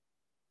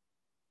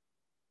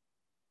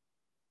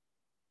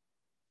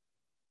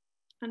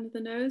 Under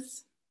the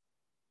nose,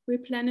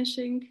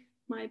 replenishing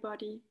my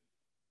body.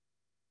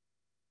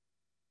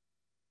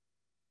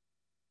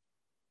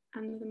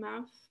 Under the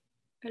mouth,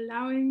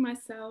 allowing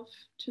myself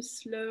to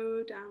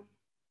slow down.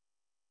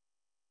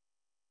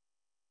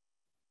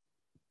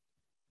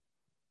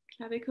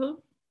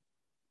 Clavicle,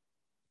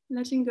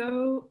 letting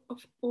go of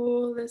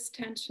all this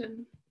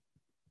tension.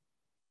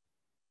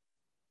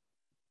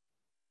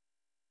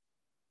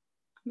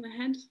 On the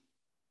head,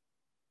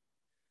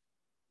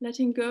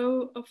 letting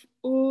go of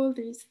all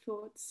these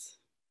thoughts.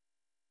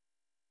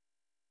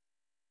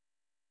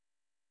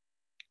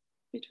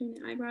 Between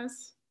the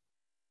eyebrows,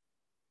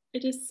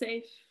 it is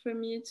safe for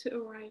me to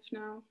arrive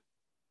now.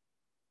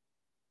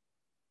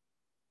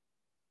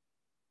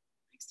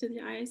 Next to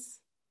the eyes,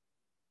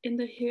 in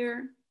the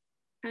here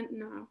and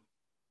now.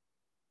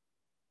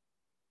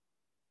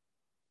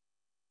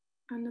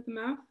 Under the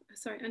mouth,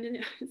 under the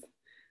eyes,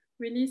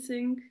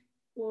 releasing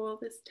all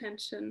this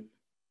tension.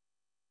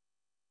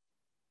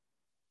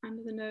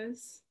 Under the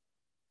nose,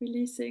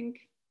 releasing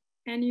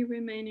any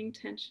remaining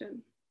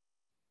tension.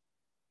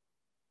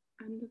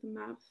 Under the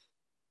mouth,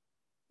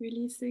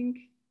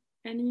 releasing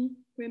any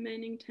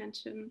remaining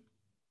tension.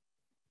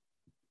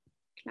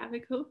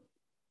 Clavicle,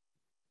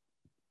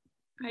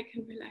 I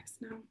can relax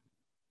now.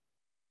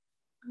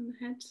 On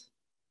the head,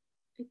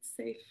 it's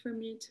safe for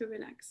me to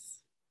relax.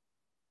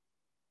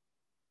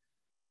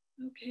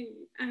 Okay,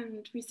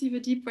 and receive a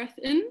deep breath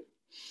in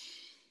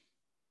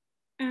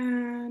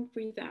and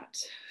breathe out.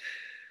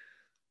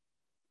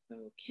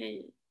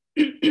 Okay,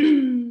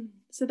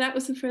 so that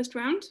was the first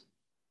round.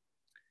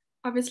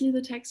 Obviously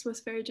the text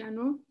was very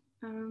general.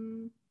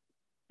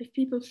 If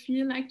people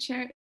feel like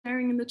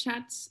sharing in the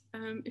chat,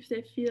 if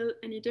they feel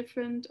any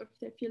different or if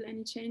they feel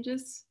any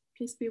changes,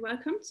 please be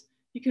welcomed.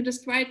 You can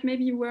just write,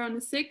 maybe you were on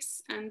a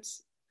 6 and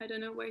I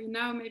don't know where you're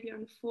now, maybe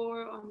on a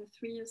 4 or on a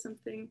 3 or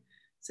something.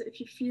 So if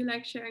you feel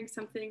like sharing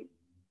something,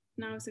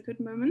 now is a good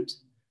moment.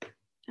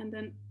 And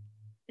then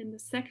in the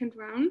second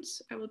round,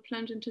 I will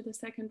plunge into the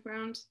second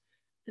round.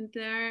 And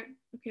there,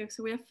 okay,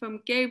 so we have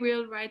from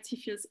Gabriel writes, he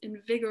feels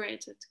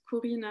invigorated.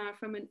 Corina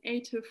from an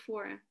 8 to a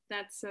 4,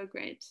 that's so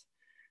great.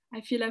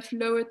 I feel I've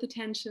lowered the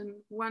tension,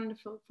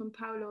 wonderful. From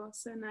Paulo,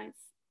 so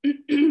nice.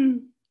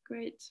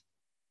 Great.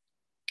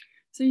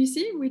 So you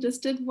see, we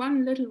just did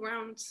one little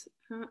round.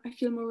 I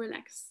feel more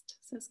relaxed,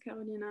 says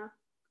Carolina,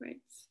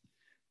 great.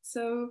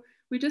 So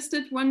we just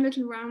did one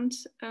little round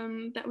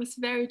that was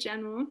very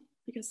general,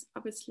 because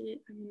obviously,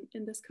 I mean,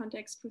 in this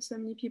context, for so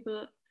many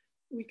people,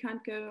 we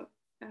can't go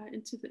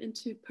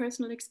into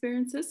personal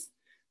experiences,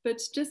 but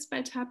just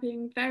by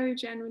tapping very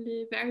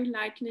generally, very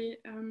lightly,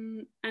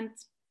 and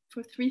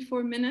for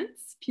 3-4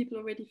 minutes, people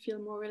already feel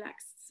more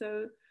relaxed.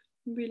 So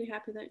I'm really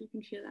happy that you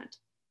can feel that.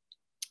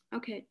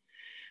 Okay,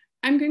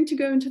 I'm going to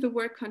go into the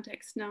work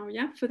context now,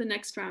 yeah, for the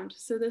next round.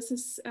 So this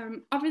is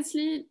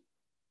obviously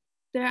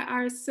there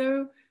are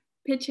so.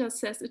 Petya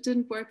says it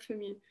didn't work for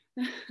me.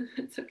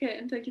 It's okay,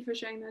 and thank you for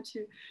sharing that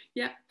too.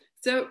 Yeah,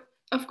 so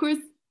of course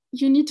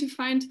you need to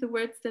find the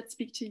words that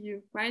speak to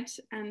you, right?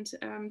 And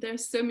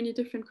there's so many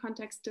different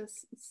contexts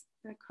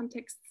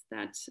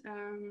that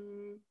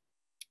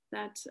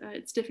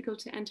it's difficult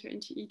to enter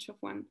into each of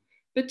one.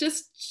 But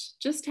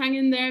just hang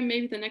in there.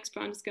 Maybe the next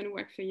round is going to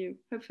work for you,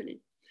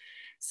 hopefully.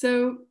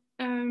 So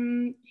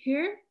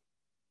here.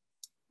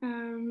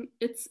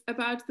 It's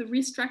about the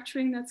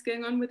restructuring that's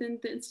going on within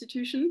the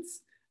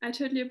institutions. I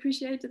totally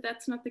appreciate that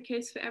that's not the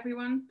case for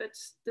everyone, but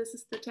this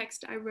is the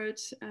text I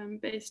wrote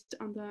based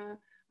on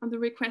the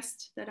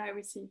request that I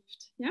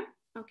received. Yeah,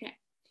 okay.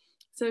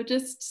 So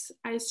just,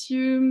 I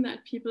assume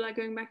that people are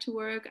going back to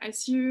work. I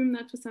assume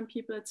that for some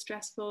people it's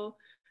stressful,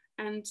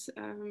 and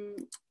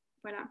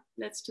voila,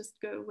 let's just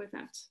go with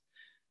that.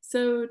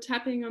 So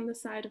tapping on the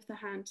side of the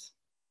hand.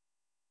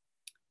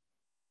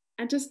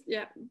 And just,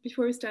 yeah,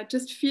 before we start,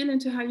 just feel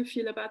into how you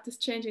feel about this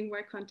changing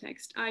work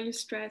context. Are you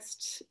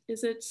stressed?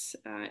 Is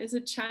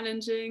it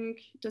challenging?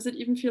 Does it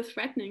even feel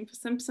threatening? For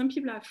some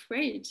people are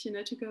afraid, you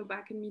know, to go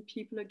back and meet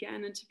people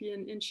again and to be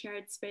in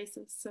shared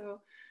spaces.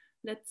 So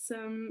let's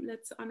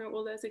honor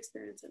all those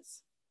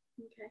experiences.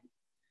 Okay,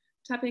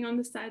 tapping on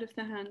the side of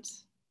the hand.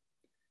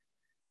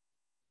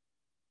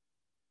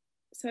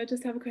 So I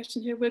just have a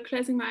question here. Will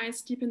closing my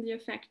eyes deepen the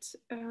effect?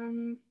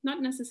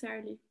 Not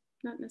necessarily.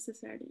 Not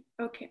necessarily.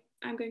 Okay,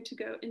 I'm going to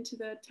go into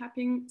the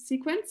tapping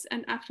sequence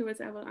and afterwards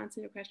I will answer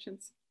your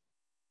questions.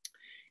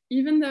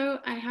 Even though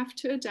I have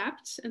to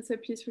adapt, and so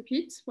please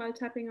repeat while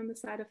tapping on the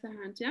side of the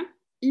hand, yeah?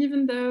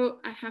 Even though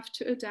I have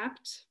to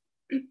adapt,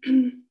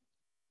 and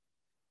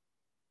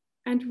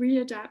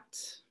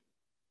readapt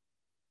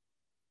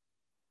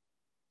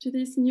to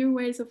these new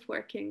ways of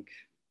working.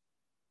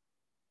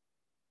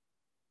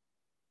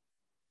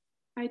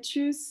 I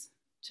choose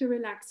to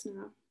relax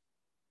now.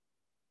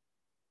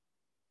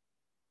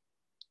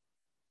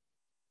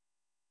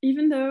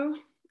 Even though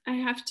I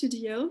have to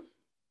deal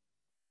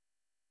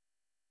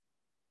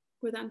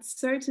with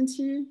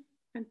uncertainty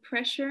and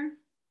pressure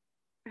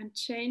and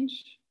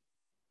change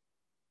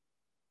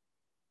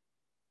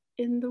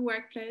in the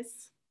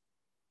workplace,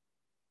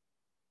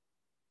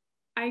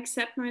 I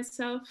accept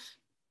myself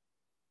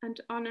and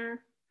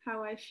honor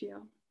how I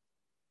feel.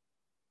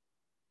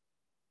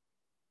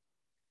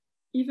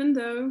 Even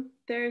though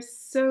there's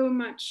so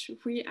much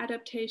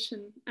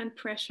readaptation and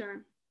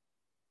pressure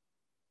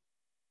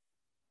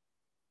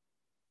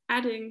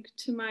adding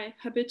to my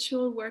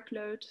habitual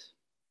workload,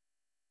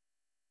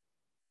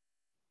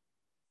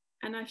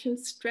 and I feel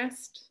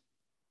stressed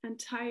and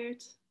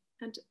tired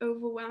and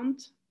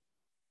overwhelmed,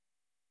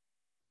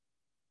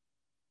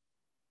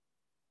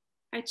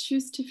 I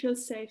choose to feel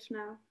safe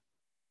now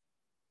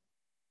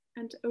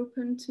and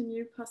open to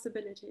new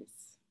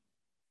possibilities.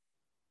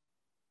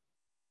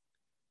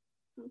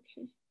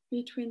 Okay,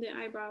 between the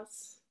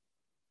eyebrows,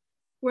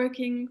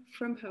 working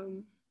from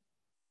home.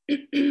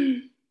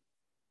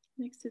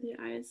 Next to the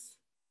eyes,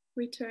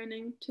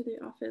 returning to the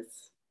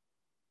office.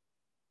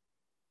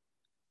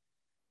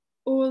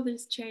 All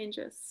these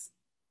changes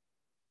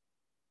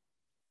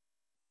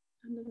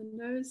under the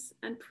nose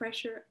and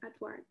pressure at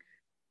work.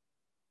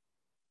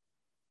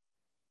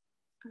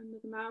 Under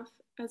the mouth,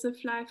 as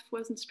if life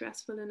wasn't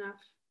stressful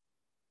enough.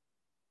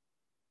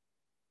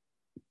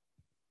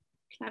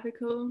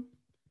 Clavicle,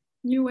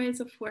 new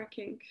ways of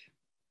working.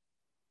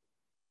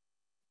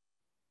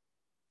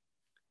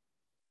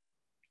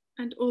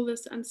 And all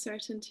this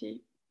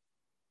uncertainty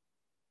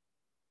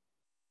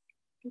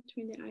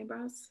between the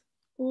eyebrows,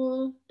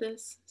 all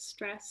this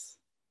stress.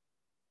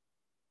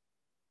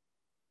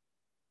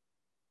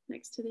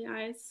 Next to the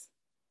eyes,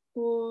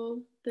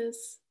 all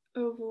this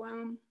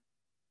overwhelm.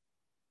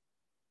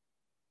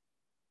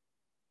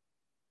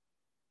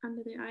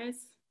 Under the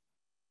eyes,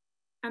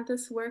 and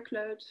this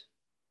workload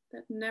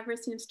that never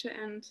seems to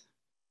end.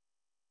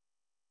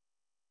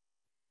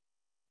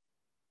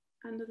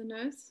 Under the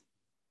nose,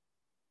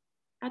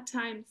 at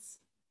times,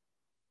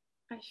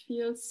 I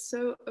feel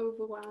so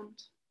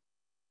overwhelmed.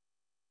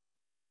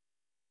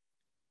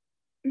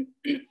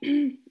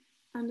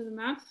 Under the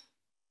mouth,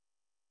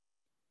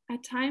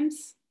 at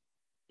times,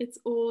 it's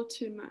all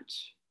too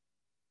much.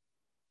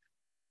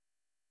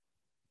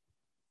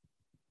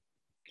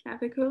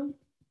 Clavicle,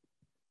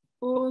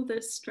 all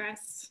this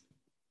stress.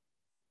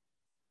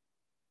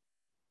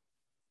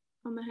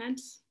 On the head,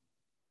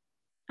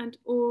 and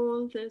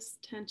all this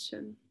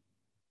tension.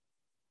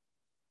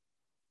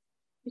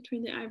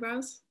 Between the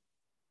eyebrows,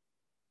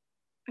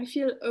 I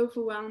feel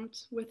overwhelmed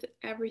with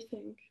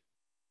everything.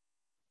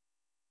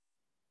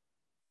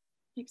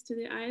 Next to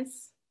the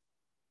eyes,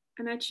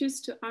 and I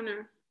choose to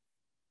honor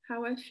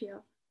how I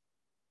feel.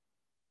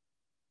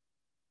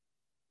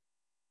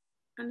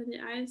 Under the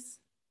eyes,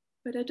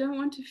 but I don't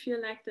want to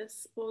feel like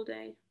this all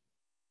day.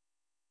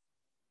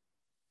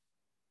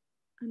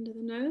 Under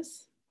the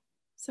nose,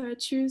 so I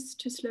choose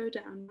to slow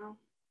down now.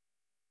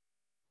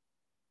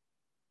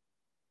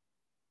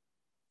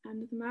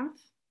 Under the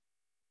mouth,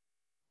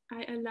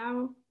 I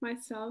allow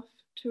myself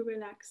to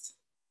relax.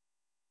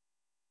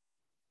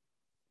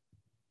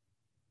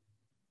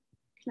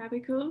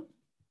 Clavicle,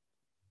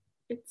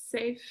 it's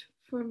safe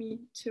for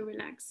me to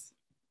relax.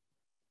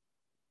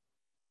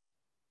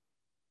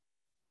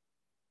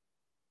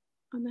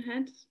 On the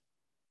head,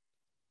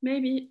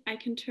 maybe I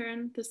can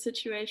turn the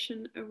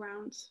situation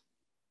around.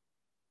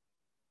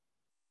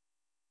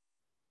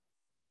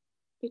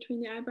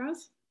 Between the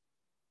eyebrows,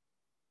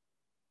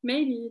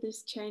 maybe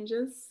these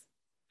changes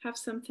have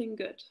something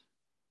good.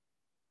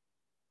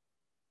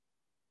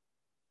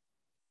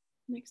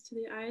 Next to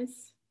the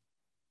eyes,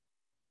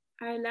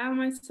 I allow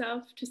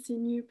myself to see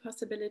new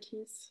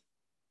possibilities.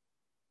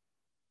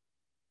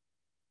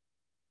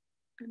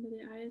 Under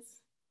the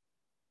eyes,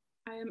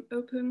 I am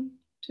open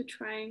to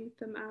trying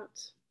them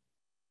out.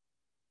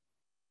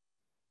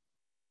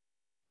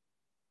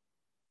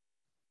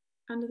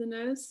 Under the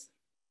nose,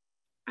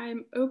 I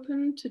am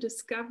open to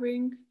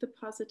discovering the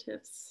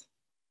positives.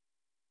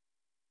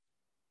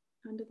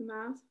 Under the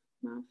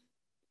mouth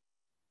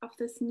of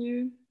this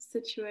new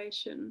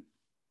situation.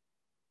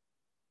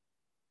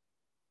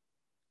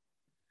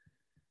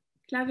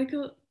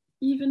 Clavicle,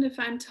 even if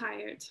I'm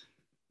tired.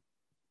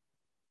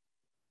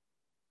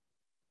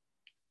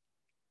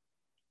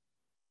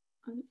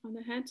 On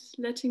the head,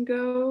 letting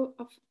go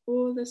of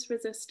all this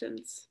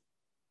resistance.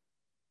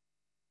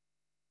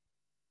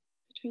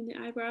 Between the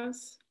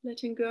eyebrows,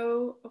 letting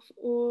go of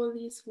all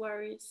these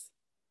worries.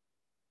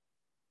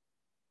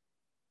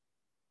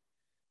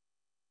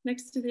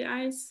 Next to the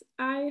eyes,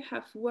 I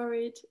have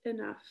worried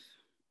enough.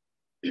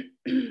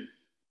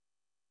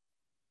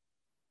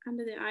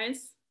 Under the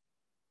eyes,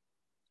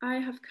 I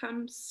have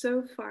come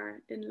so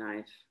far in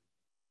life.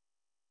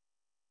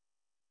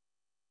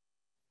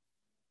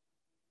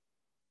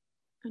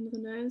 Under the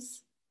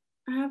nose,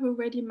 I have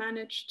already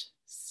managed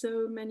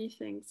so many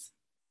things.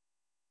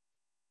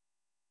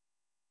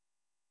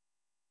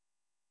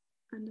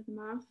 Under the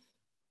mouth,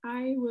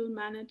 I will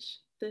manage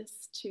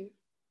this too.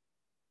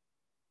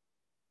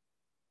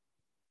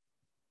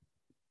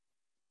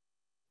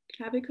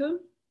 Clavicle,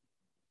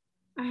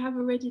 I have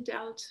already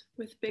dealt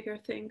with bigger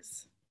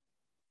things.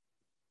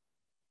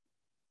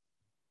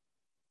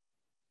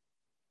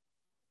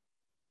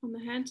 On the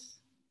head,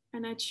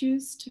 and I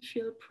choose to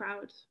feel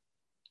proud.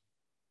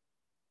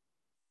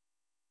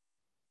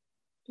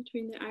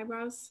 Between the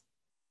eyebrows,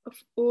 of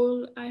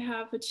all I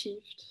have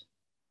achieved.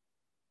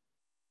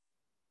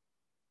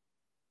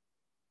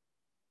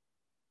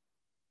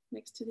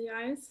 Next to the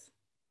eyes,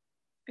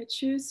 I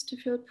choose to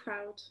feel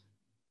proud.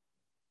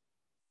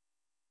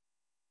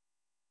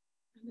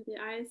 Under the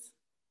eyes,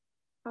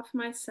 of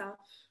myself.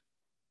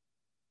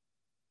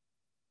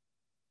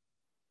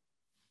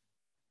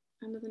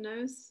 Under the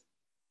nose,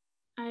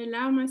 I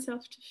allow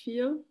myself to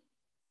feel.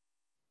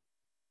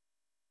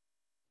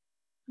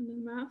 Under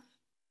the mouth,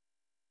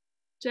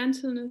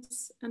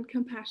 gentleness and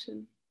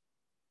compassion.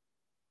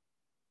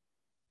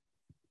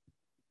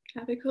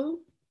 Clavicle,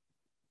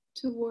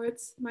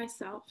 towards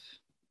myself.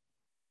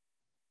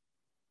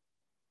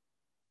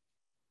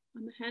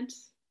 On the head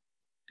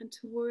and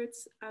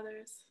towards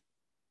others.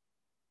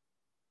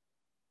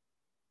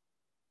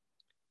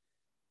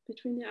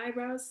 Between the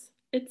eyebrows,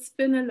 it's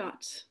been a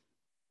lot.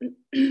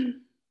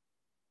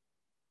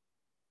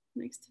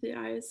 Next to the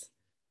eyes,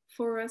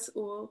 for us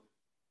all.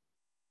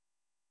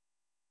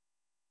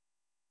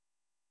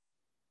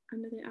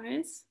 Under the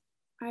eyes,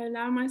 I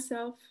allow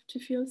myself to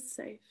feel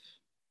safe.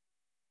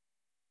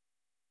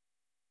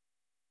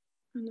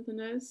 Under the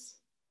nose,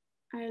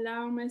 I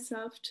allow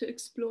myself to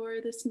explore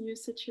this new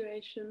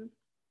situation.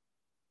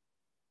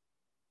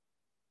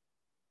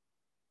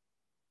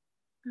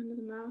 Under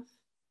the mouth,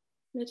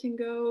 letting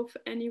go of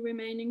any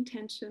remaining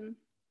tension.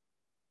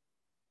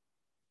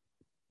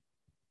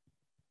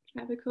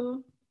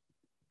 Clavicle,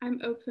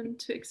 I'm open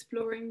to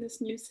exploring this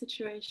new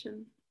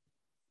situation.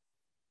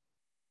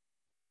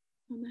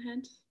 On the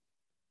head,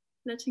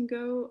 letting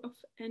go of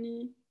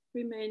any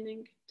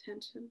remaining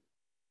tension.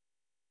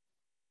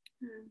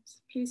 And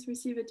please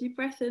receive a deep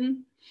breath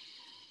in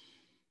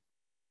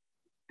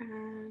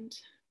and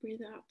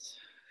breathe out.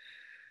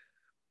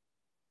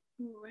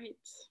 All right.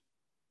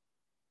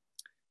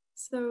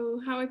 So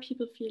how are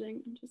people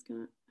feeling? I'm just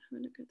gonna have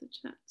a look at the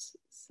chat.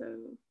 So,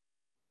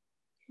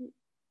 okay,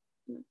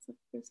 lots of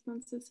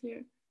responses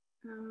here.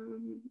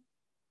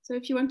 So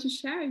if you want to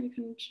share, you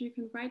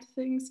can write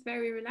things.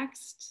 Very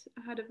relaxed.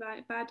 I had a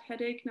bad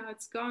headache. Now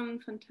it's gone.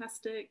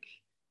 Fantastic.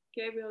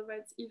 Gabriel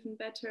writes even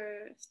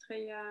better.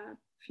 Estrella,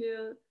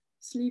 feel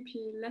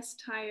sleepy, less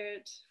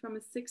tired, from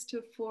a 6 to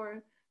a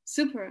 4.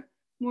 Super.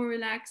 More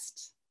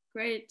relaxed.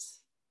 Great.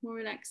 More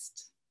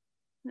relaxed.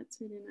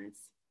 That's really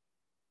nice.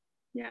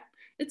 Yeah,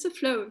 it's a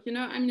flow, you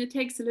know. I mean, it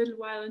takes a little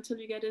while until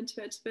you get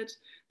into it, but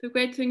the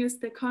great thing is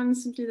they're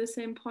constantly the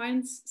same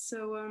points.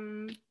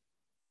 So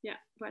yeah,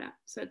 voila.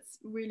 So it's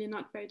really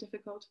not very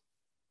difficult.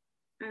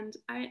 And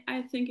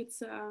I think it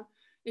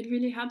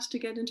really helps to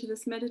get into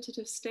this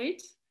meditative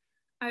state.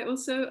 I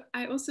also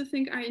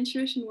think our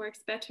intuition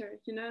works better,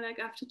 you know, like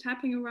after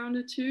tapping around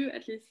it too,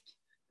 at least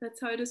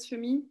that's how it is for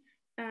me.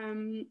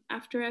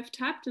 After I've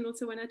tapped, and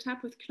also when I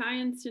tap with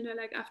clients, you know,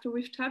 like after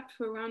we've tapped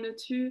for around it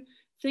too,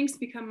 things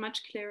become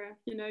much clearer.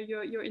 You know,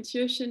 your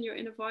intuition, your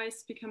inner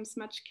voice becomes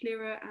much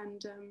clearer,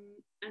 and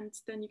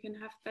then you can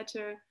have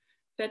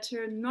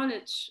better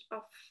knowledge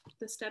of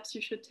the steps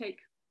you should take.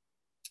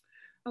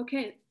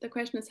 Okay, the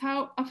question is,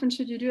 how often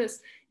should you do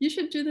this? You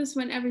should do this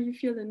whenever you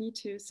feel the need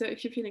to. So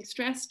if you're feeling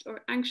stressed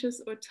or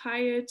anxious or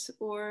tired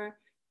or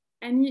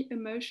any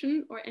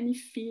emotion or any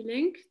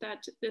feeling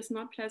that is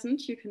not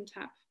pleasant, you can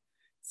tap.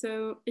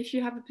 So if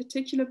you have a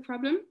particular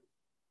problem,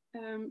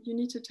 you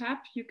need to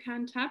tap, you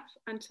can tap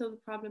until the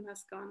problem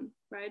has gone,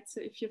 right?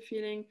 So if you're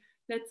feeling,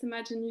 let's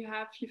imagine you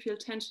feel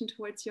tension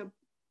towards your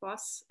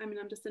boss. I mean,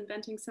 I'm just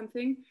inventing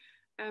something.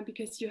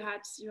 Because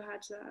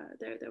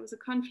there was a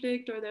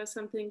conflict, or there's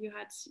something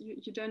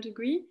you don't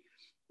agree.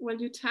 Well,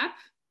 you tap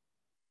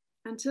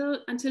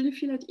until you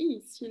feel at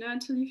ease, you know,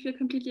 until you feel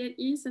completely at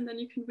ease, and then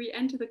you can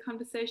re-enter the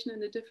conversation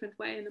in a different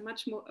way, in a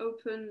much more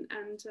open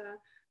and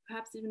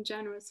perhaps even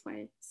generous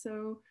way.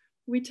 So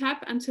we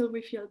tap until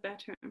we feel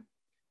better.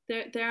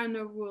 There are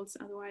no rules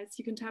otherwise.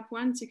 You can tap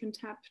once, you can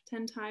tap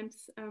 10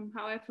 times,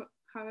 however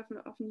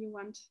often you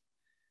want.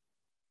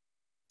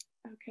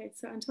 Okay,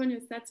 so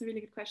Antonius, that's a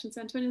really good question.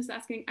 So Antonius is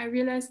asking, I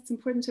realize it's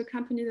important to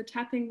accompany the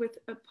tapping with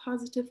a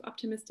positive,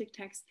 optimistic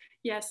text.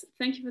 Yes,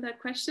 thank you for that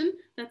question.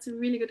 That's a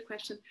really good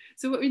question.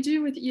 So what we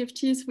do with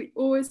EFT is we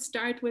always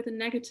start with a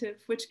negative,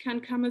 which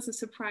can come as a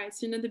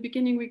surprise. You know, in the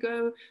beginning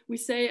we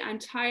say, I'm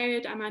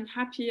tired, I'm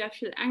unhappy, I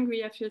feel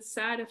angry, I feel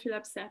sad, I feel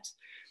upset.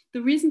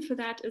 The reason for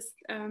that is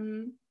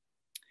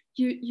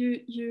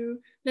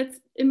let's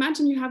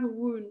imagine you have a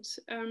wound.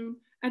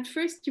 At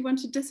first, you want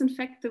to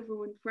disinfect the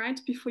wound, right,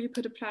 before you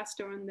put a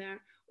plaster on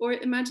there. Or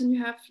imagine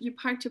you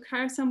parked your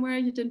car somewhere,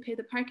 you didn't pay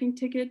the parking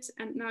ticket,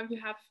 and now you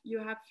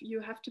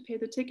have to pay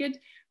the ticket.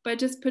 By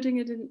just putting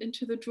it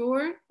into the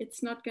drawer,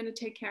 it's not going to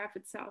take care of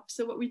itself.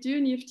 So what we do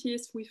in EFT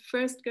is we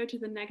first go to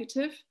the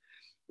negative,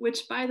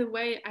 which, by the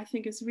way, I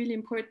think is really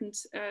important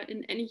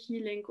in any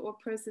healing or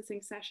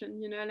processing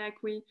session. You know,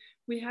 like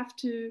we have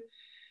to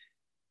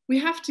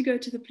go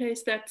to the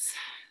place that's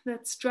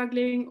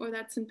struggling or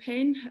that's in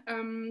pain,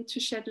 to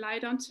shed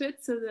light onto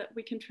it so that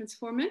we can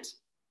transform it.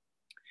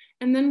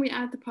 And then we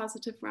add the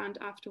positive round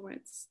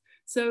afterwards.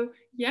 So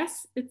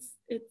yes,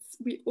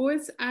 we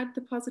always add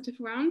the positive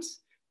round.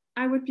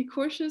 I would be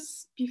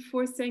cautious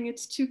before saying it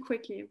too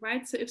quickly,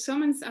 right? So if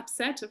someone's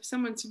upset, if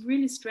someone's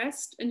really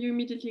stressed, and you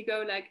immediately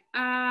go like,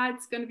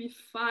 it's going to be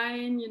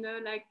fine, you know,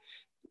 like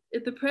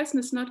the person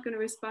is not going to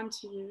respond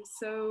to you.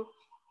 So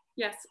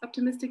yes,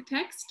 optimistic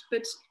text,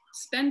 but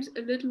spend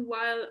a little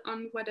while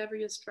on whatever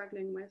you're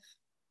struggling with.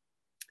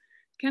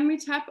 Can we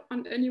tap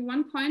on only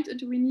one point, or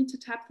do we need to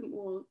tap them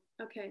all?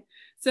 Okay,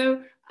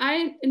 so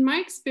in my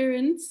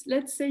experience,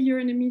 let's say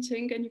you're in a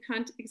meeting and you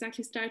can't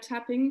exactly start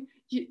tapping,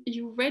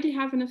 you already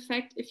have an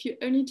effect if you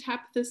only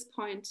tap this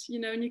point, you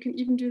know, and you can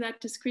even do that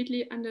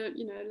discreetly under,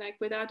 you know, like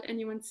without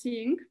anyone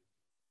seeing.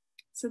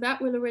 So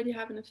that will already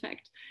have an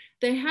effect.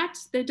 They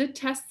did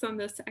tests on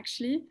this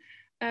actually,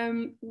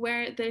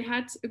 where they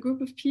had a group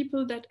of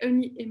people that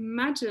only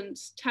imagined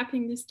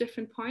tapping these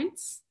different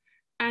points,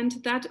 and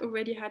that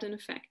already had an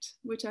effect,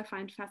 which I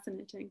find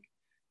fascinating.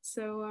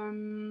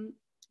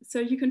 So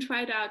you can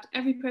try it out.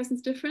 Every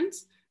person's different.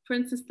 For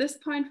instance, this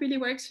point really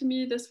works for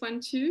me, this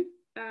one too.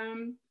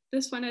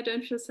 This one I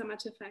don't feel so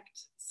much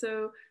effect.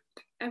 So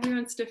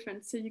everyone's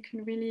different. So you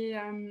can really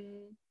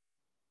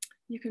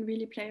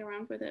play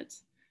around with it.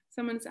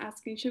 Someone's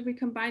asking, should we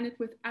combine it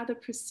with other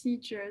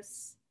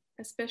procedures,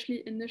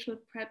 especially initial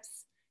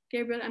preps?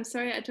 Gabriel, I'm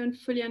sorry, I don't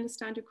fully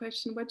understand your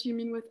question. What do you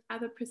mean with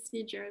other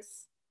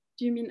procedures?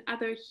 Do you mean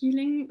other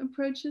healing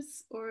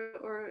approaches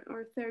or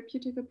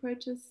therapeutic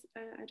approaches?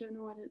 I don't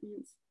know what it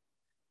means.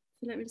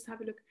 So let me just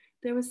have a look.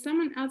 There was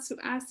someone else who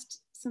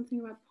asked something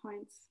about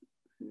points.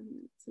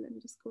 So let me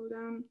just scroll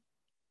down.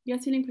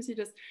 Yes, healing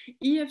procedures.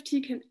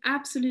 EFT can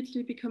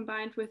absolutely be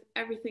combined with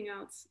everything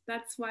else.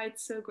 That's why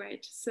it's so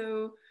great.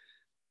 So,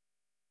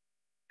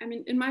 I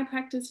mean, in my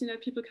practice, you know,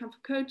 people come for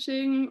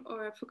coaching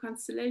or for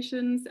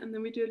constellations, and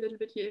then we do a little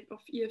bit of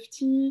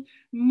EFT.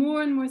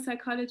 More and more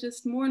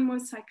psychologists, more and more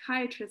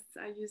psychiatrists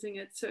are using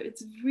it. So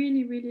it's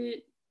really,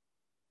 really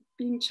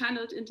being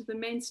channeled into the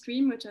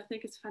mainstream, which I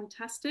think is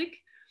fantastic.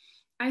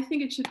 I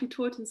think it should be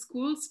taught in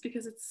schools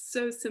because it's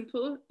so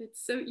simple. It's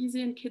so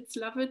easy and kids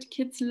love it.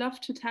 Kids love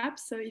to tap.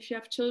 So if you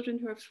have children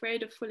who are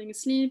afraid of falling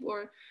asleep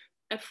or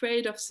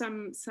afraid of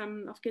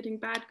of getting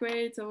bad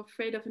grades or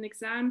afraid of an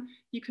exam,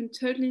 you can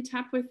totally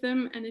tap with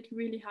them and it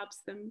really helps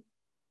them.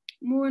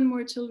 More and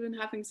more children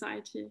have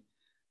anxiety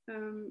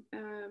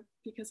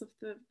because of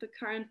the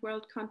current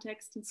world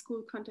context and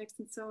school context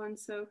and so on.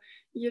 So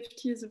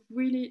EFT is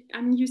really, I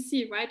mean, you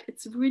see, right?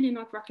 It's really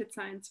not rocket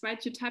science,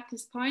 right? You tap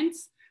these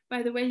points.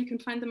 By the way, you can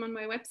find them on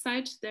my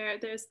website.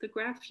 There's the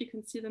graph, you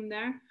can see them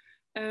there.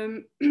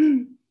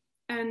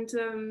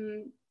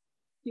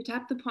 You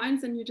tap the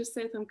points and you just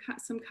say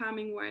some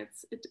calming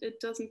words. It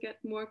doesn't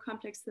get more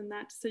complex than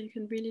that. So you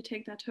can really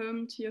take that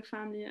home to your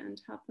family and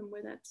help them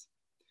with it.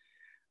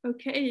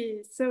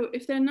 Okay, so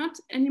if there are not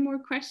any more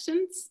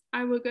questions,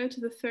 I will go to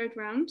the third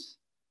round.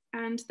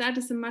 And that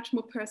is a much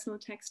more personal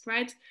text,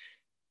 right?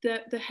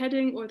 The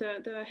heading or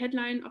the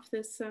headline of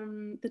this,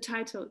 the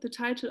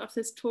title of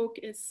this talk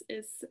is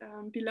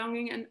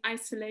belonging and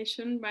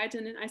isolation, right?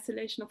 And in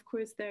isolation, of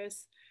course,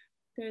 there's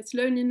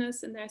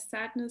loneliness and there's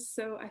sadness.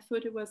 So I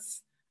thought it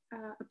was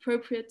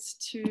appropriate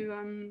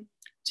to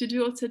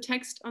do also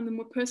text on the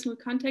more personal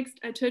context.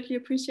 I totally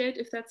appreciate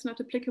if that's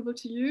not applicable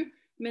to you.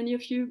 Many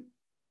of you,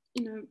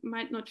 you know,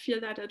 might not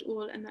feel that at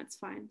all, and that's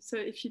fine. So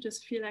if you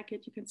just feel like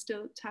it, you can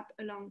still tap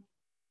along.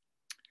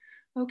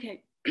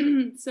 Okay.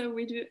 So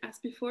we do as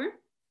before.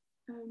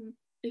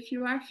 If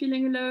you are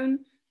feeling alone,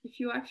 if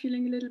you are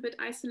feeling a little bit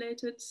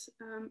isolated,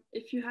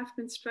 if you have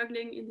been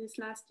struggling in these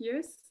last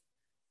years,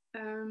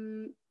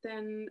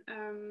 then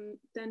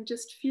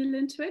just feel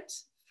into it.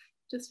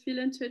 Just feel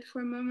into it for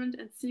a moment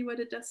and see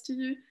what it does to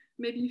you.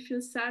 Maybe you feel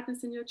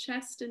sadness in your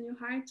chest, in your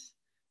heart.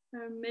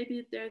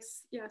 Maybe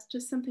there's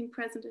just something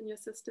present in your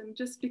system.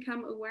 Just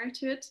become aware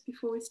to it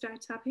before we start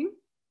tapping.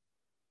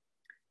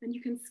 And you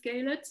can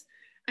scale it.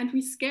 And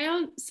we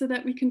scale so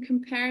that we can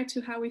compare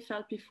to how we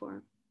felt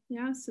before.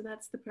 Yeah, so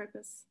that's the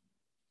purpose.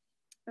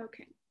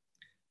 Okay,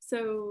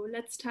 so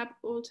let's tap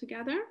all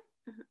together.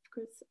 Of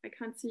course, I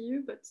can't see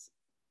you, but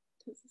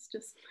this is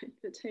just my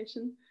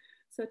invitation.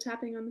 So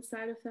tapping on the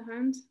side of the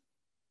hand.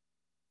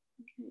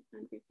 Okay,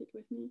 and repeat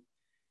with me.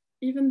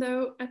 Even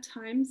though at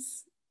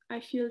times I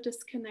feel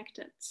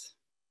disconnected,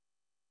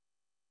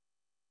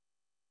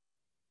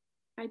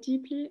 I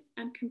deeply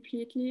and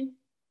completely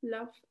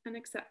love and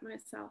accept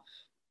myself.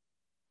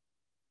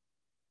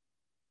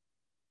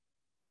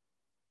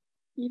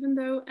 Even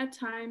though at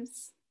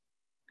times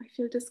I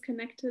feel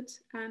disconnected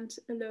and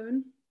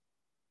alone,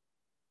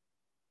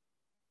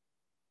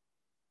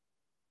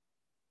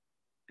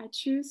 I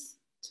choose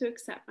to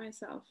accept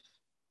myself.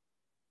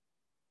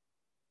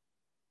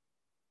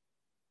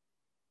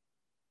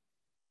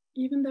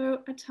 Even though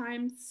at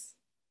times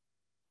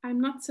I'm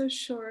not so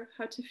sure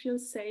how to feel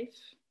safe,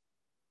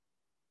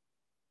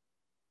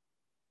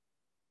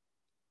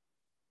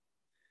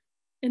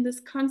 in this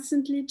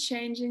constantly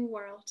changing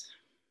world,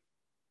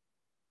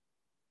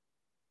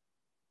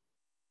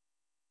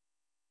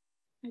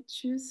 I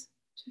choose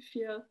to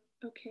feel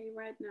okay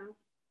right now.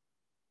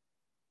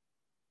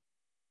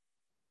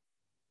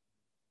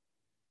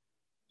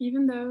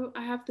 Even though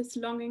I have this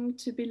longing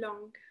to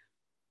belong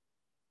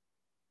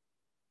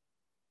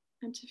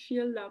and to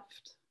feel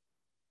loved,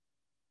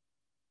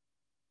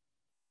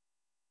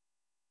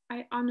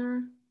 I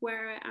honor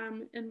where I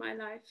am in my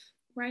life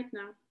right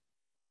now.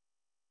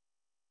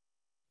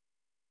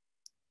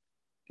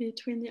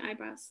 Between the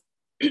eyebrows.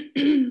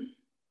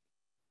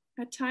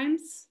 At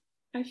times,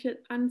 I feel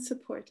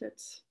unsupported.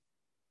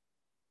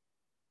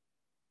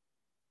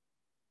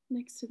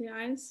 Next to the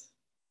eyes.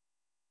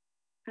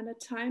 And at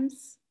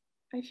times,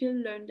 I feel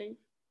lonely.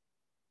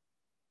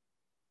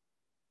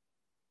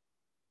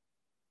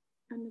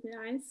 Under the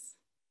eyes.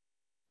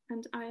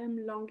 And I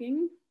am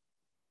longing.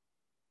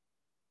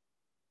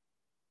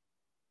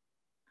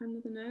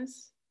 Under the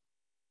nose.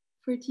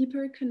 For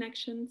deeper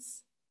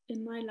connections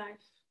in my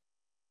life.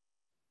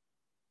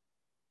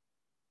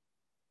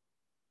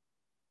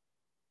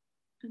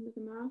 Under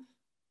the mouth.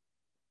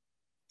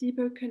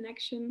 Deeper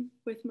connection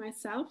with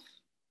myself.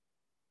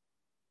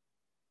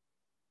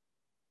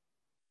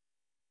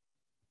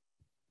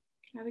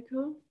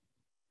 Clavicle.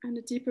 And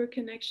a deeper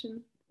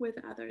connection with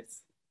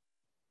others.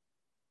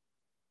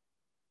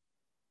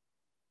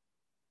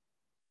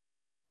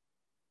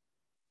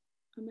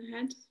 On the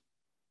head.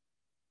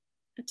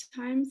 At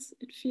times,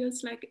 it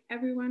feels like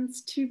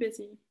everyone's too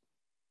busy.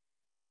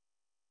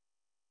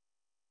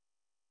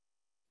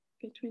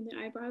 Between the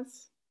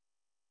eyebrows.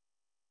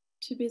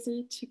 Too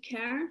busy to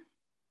care.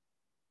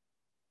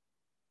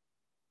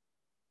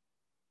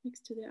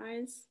 Next to the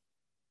eyes.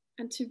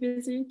 And too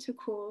busy to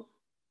call.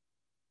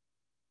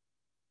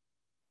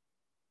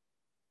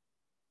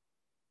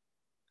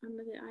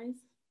 Under the eyes.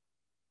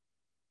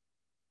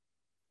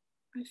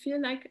 I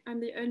feel like I'm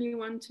the only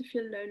one to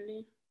feel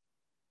lonely.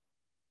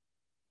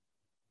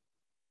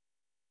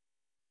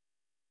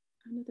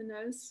 Under the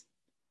nose.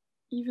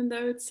 Even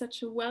though it's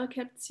such a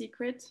well-kept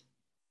secret.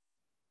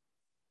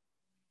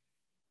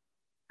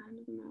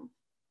 Under the mouth.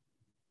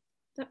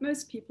 That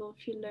most people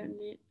feel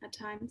lonely at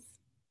times.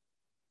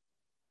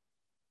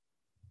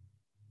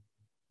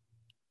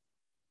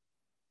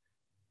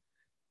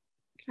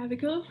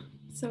 Clavicle,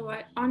 so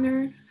I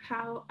honor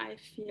how I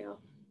feel.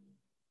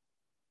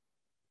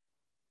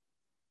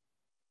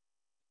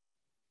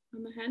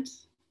 On the head,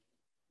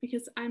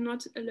 because I'm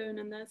not alone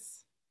in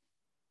this.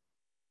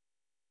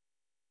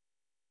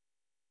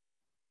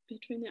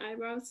 Between the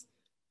eyebrows,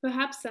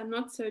 perhaps I'm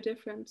not so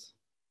different.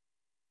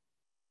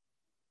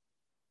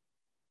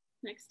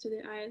 Next to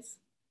the eyes,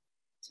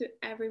 to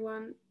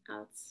everyone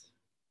else.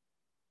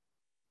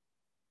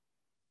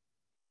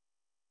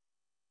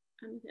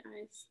 Under the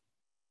eyes.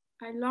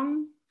 I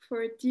long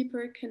for a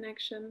deeper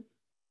connection.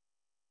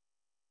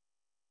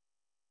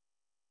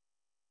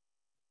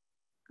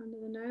 Under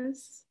the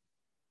nose,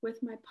 with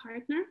my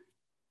partner.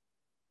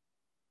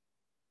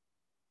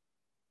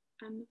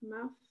 Under the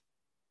mouth,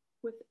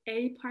 with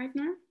a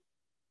partner.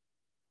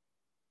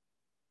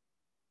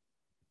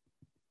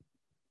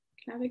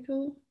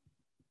 Clavicle,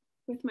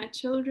 with my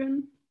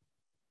children.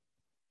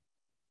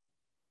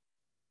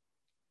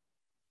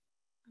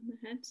 On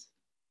the head,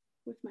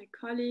 with my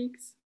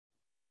colleagues.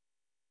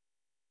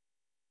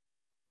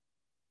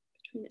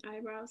 Between the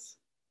eyebrows,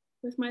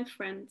 with my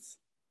friends.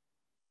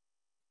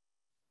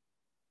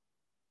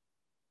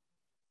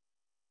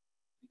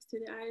 Next to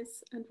the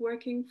eyes, and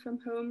working from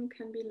home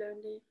can be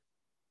lonely.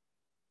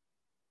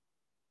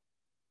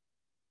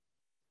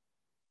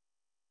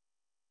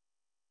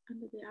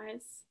 Under the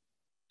eyes,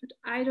 but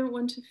I don't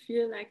want to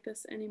feel like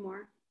this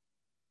anymore.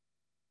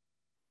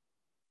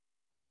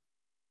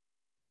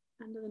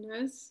 Under the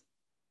nose,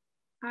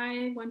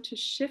 I want to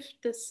shift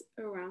this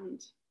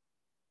around.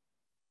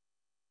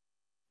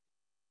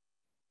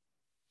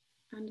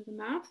 Under the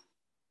mouth,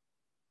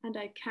 and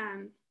I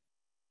can.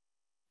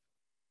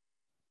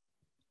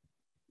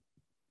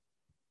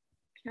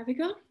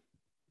 Clavicle,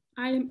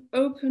 I am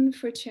open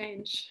for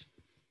change.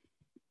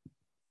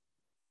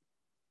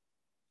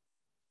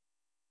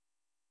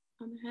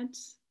 On the head,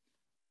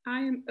 I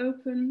am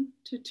open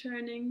to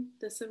turning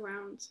this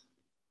around.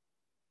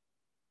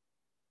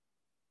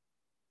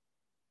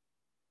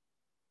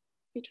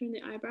 Between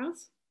the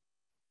eyebrows,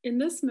 in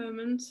this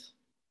moment,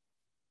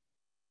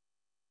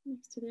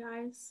 next to the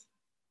eyes,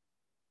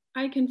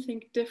 I can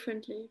think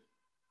differently.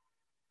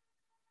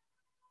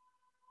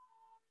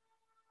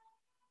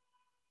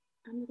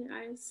 Under the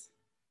eyes,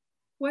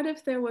 what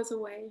if there was a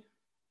way?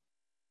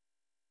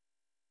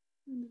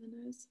 Under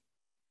the nose,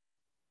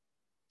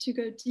 to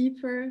go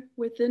deeper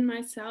within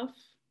myself.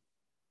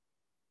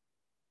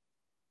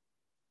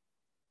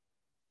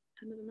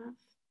 Under the mouth,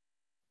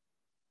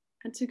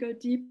 and to go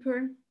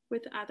deeper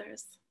with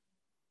others.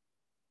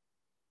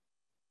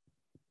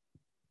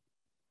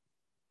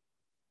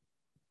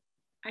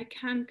 I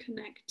can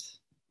connect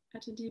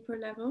at a deeper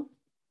level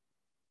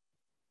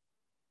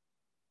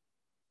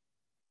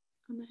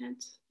on the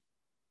head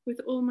with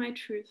all my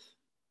truth.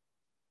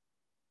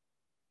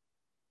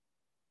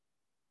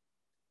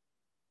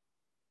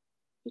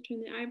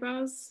 Between the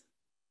eyebrows,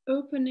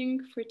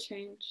 opening for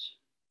change.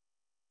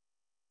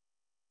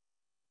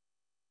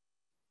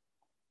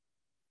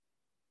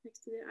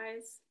 Next to the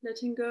eyes,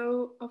 letting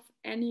go of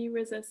any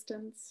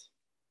resistance.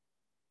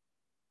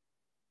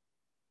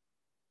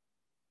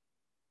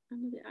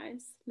 Under the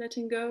eyes,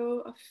 letting go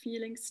of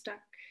feeling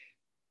stuck.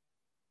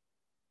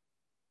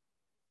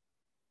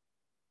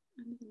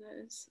 Under the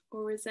nose,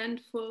 or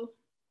resentful.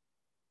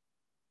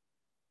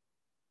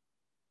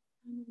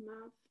 Under the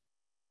mouth,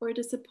 or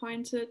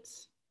disappointed.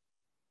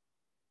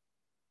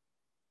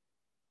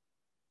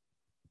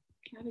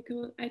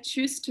 Clavicle, I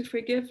choose to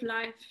forgive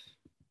life.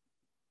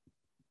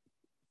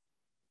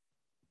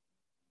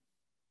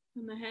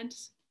 On the head,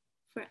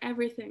 for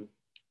everything.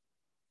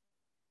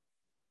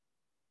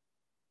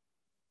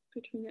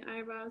 Between the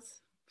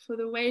eyebrows, for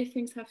the way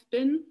things have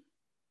been.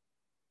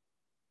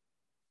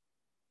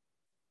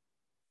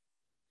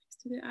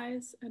 Next to the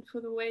eyes, and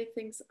for the way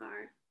things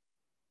are.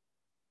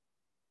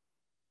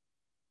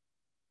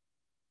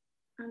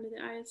 Under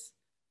the eyes,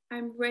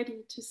 I'm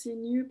ready to see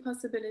new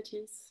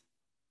possibilities.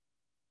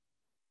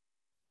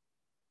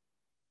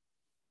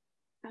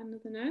 Under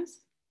the nose,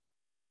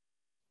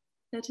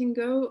 letting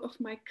go of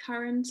my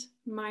current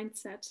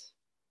mindset.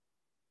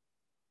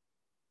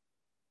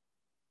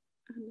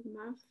 Under the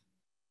mouth,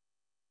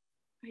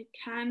 I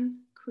can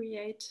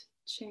create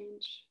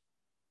change.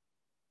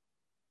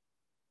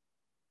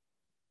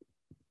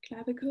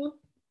 Clavicle,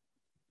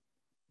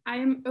 I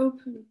am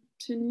open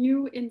to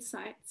new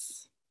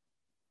insights.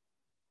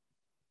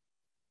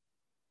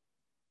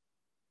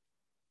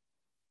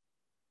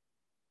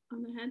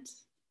 On the head,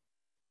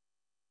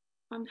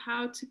 on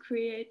how to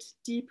create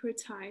deeper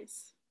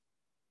ties.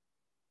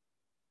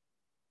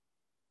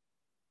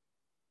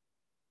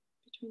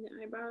 Between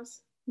the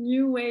eyebrows,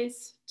 new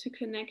ways to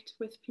connect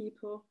with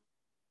people.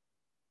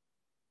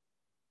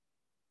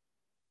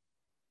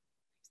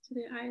 Next to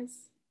the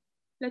eyes,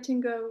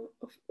 letting go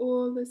of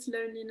all this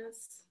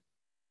loneliness.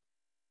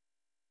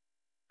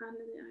 Under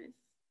the eyes,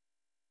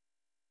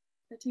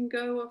 letting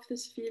go of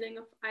this feeling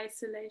of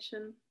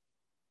isolation.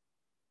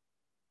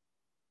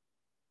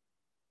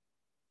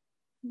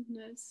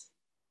 Nose,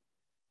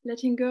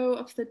 letting go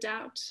of the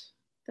doubt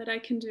that I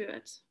can do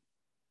it.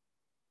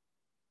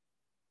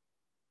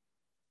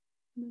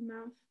 In the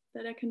mouth,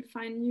 that I can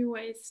find new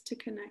ways to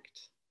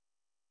connect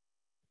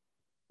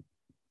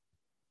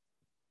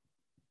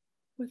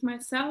with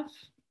myself,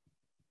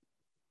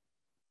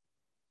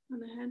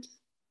 on the head,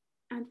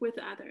 and with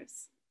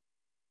others.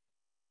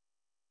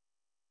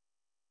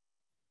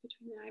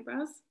 Between the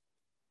eyebrows,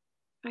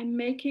 I'm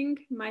making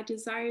my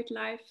desired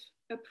life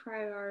a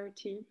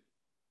priority.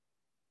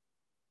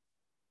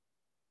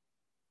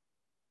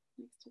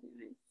 Next to the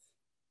eyes,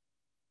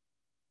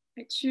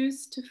 I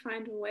choose to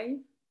find a way,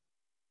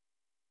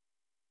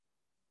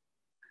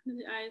 under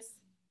the eyes,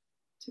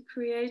 to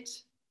create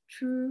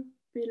true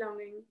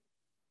belonging.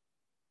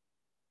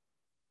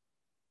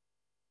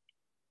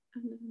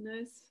 Under the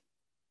nose,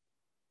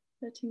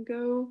 letting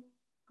go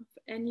of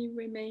any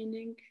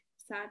remaining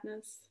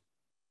sadness.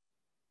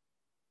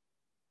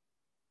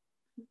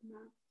 Under the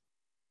mouth,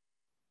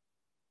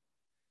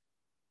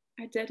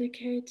 I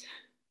dedicate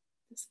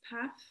this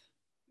path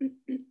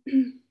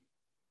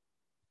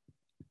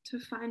to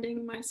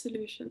finding my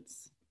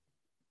solutions.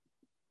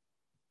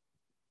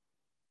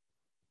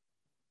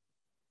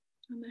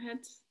 On the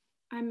head,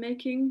 I'm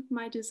making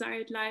my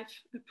desired life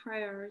a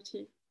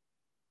priority.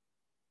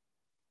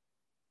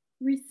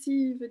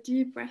 Receive a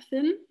deep breath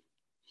in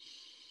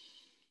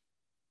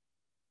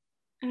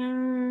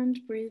and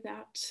breathe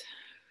out.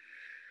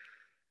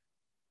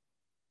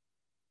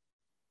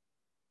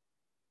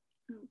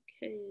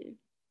 Okay.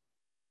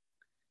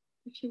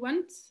 If you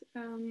want,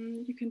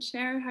 you can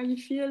share how you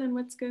feel and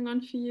what's going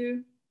on for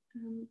you.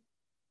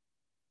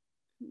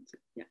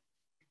 Yeah.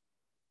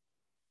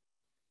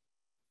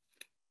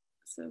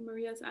 So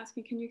Maria is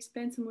asking, can you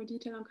explain some more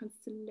detail on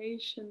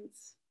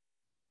constellations?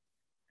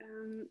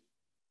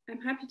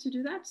 I'm happy to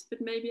do that,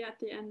 but maybe at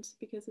the end,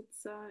 because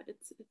it's a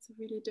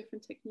really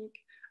different technique.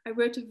 I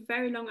wrote a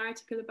very long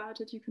article about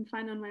it. You can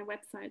find on my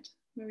website,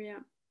 Maria.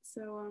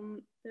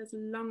 So there's a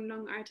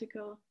long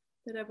article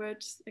that I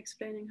wrote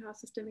explaining how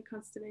systemic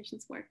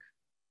constellations work.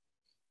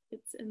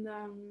 It's in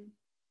the,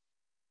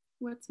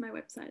 what's my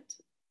website?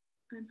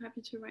 I'm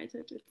happy to write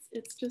it.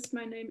 It's just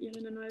my name,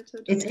 Irène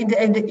Nolte. It's in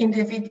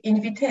the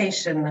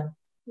invitation.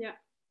 Yeah.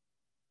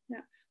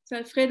 So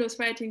Alfredo's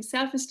writing,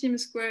 self-esteem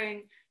is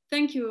growing.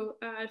 Thank you,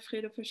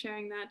 Alfredo, for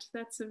sharing that.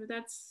 That's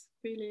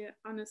really an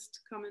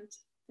honest comment.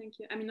 Thank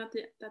you. I mean, not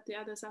that the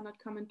others are not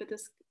comment, but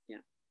this,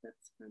 yeah,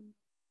 that's thank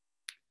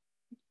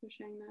you for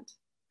sharing that.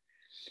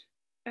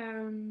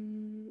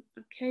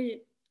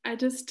 Okay, I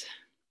just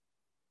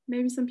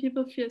Maybe some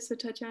people feel, so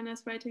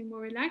Tatjana's writing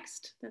more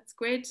relaxed. That's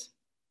great.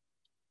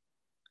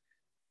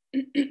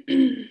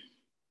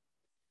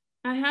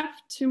 I have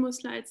 2 more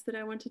slides that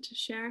I wanted to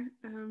share,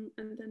 and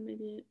then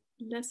maybe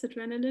less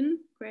adrenaline.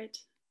 Great,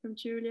 from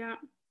Julia.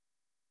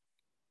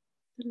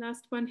 The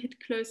last one hit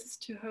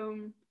closest to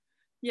home.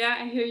 Yeah,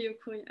 I hear you,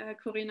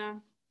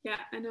 Corina. Yeah,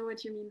 I know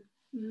what you mean.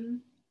 Mm-hmm.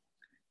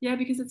 Yeah,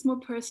 because it's more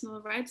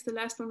personal, right? The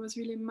last one was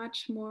really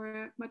much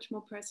more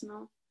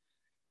personal.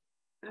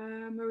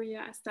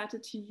 Maria, I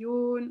started to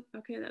yawn.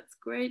 Okay, that's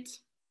great.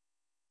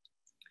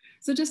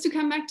 So just to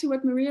come back to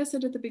what Maria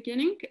said at the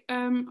beginning,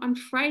 on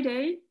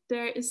Friday,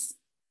 there is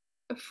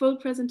a full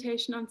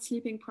presentation on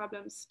sleeping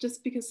problems.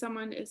 Just because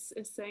someone is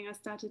saying I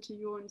started to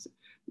yawn,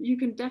 you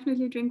can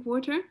definitely drink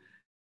water,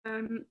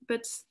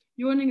 but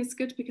yawning is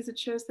good because it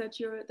shows that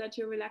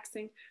you're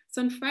relaxing.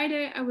 So on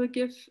Friday, I will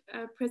give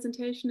a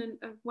presentation,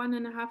 a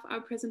 1.5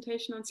 hour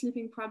presentation on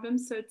sleeping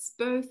problems. So it's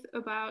both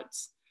about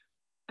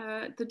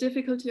the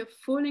difficulty of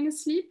falling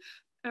asleep,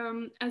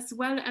 as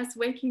well as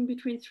waking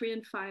between 3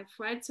 and 5,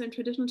 right? So in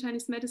traditional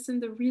Chinese medicine,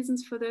 the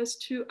reasons for those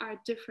two are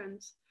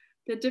different.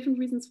 There are different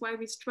reasons why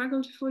we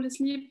struggle to fall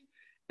asleep,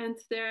 and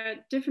there are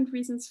different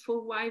reasons for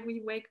why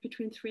we wake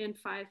between 3 and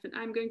 5. And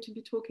I'm going to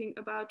be talking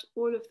about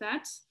all of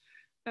that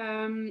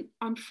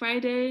on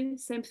Friday,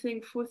 same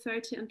thing,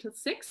 4:30 until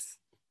 6.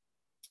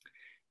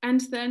 And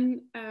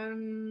then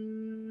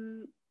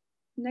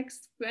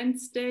next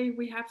Wednesday,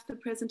 we have the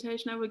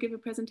presentation. I will give a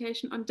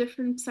presentation on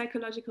different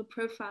psychological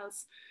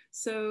profiles.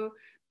 So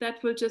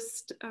that will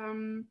just,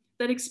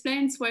 that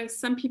explains why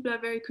some people are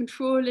very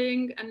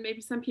controlling, and maybe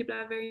some people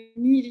are very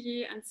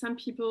needy, and some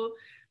people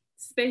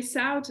space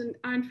out and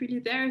aren't really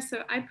there.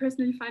 So I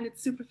personally find it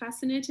super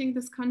fascinating,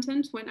 this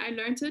content, when I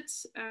learned it.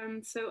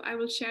 So I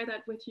will share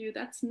that with you.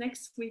 That's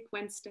next week,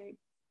 Wednesday.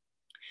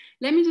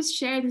 Let me just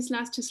share these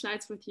last 2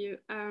 slides with you,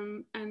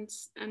 and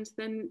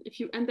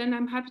then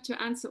I'm happy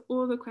to answer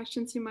all the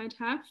questions you might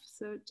have.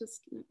 So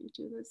just let me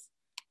do this,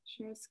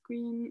 share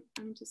screen.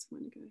 I just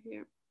want to go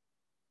here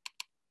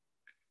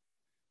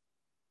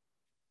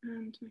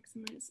and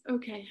maximize.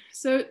 Okay,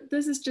 so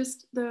this is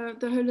just the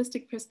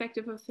holistic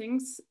perspective of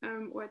things,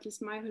 or at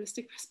least my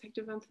holistic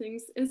perspective on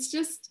things. It's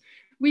just,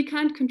 we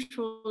can't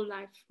control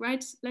life,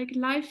 right? Like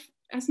life,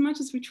 as much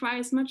as we try,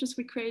 as much as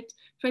we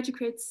try to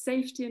create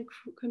safety and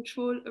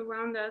control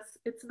around us,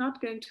 it's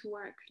not going to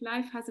work.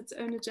 Life has its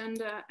own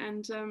agenda,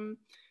 and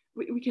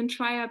we can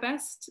try our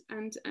best,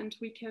 and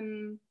we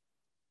can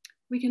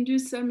do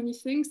so many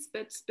things,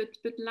 but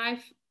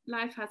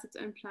life has its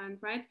own plan,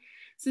 right?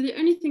 So the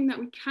only thing that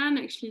we can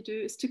actually do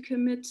is to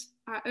commit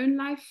our own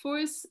life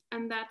force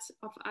and that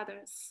of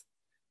others.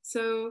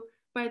 So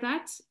by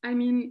that, I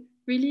mean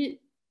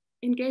really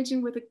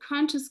engaging with a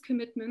conscious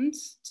commitment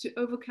to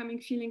overcoming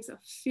feelings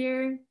of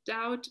fear,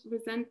 doubt,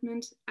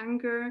 resentment,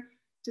 anger,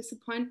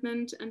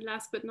 disappointment, and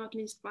last but not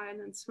least,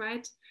 violence,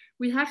 right?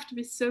 We have to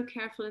be so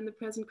careful in the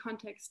present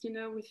context, you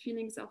know, with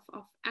feelings of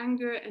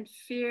anger and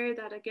fear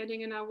that are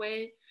getting in our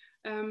way,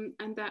 and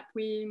that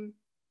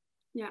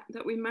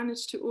we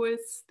manage to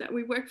always, that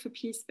we work for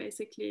peace,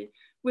 basically,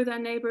 with our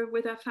neighbor,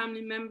 with our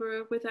family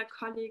member, with our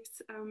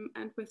colleagues,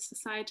 and with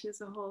society as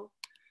a whole.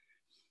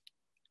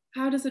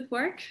 How does it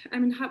work? I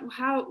mean,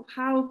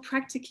 how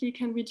practically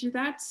can we do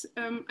that?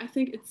 I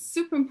think it's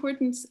super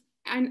important.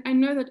 And I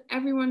know that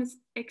everyone is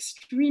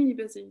extremely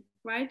busy,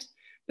 right?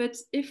 But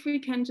if we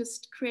can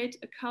just create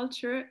a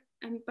culture,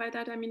 and by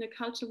that I mean a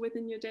culture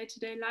within your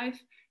day-to-day life,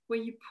 where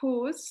you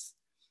pause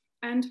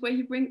and where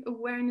you bring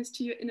awareness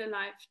to your inner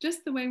life,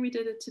 just the way we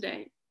did it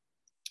today.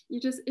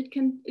 It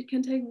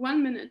can take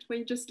 1 minute where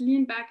you just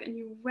lean back and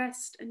you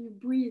rest and you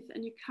breathe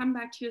and you come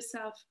back to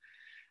yourself.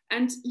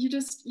 And you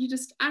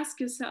just ask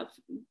yourself,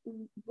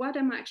 what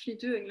am I actually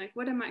doing? Like,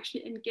 what am I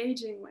actually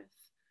engaging with?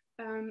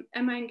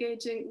 Am I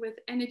engaging with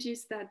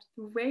energies that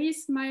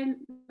raise my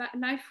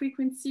life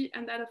frequency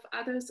and that of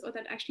others, or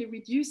that actually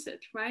reduce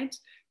it, right?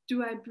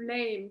 Do I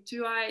blame?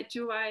 Do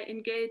I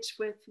engage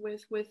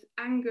with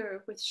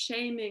anger, with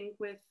shaming,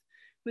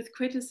 with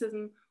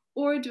criticism?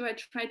 Or do I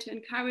try to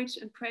encourage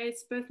and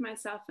praise both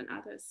myself and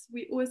others?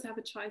 We always have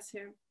a choice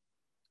here.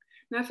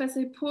 Now, if I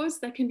say pause,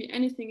 that can be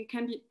anything. It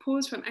can be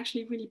pause from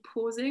actually really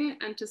pausing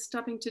and just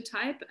stopping to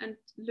type and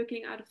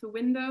looking out of the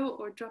window,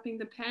 or dropping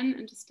the pen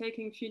and just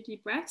taking a few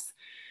deep breaths.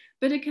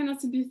 But it can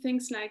also be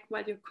things like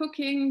while you're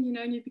cooking, you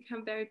know, and you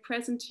become very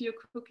present to your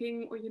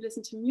cooking, or you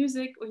listen to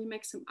music, or you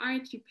make some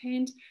art, you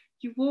paint,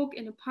 you walk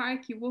in a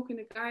park, you walk in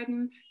a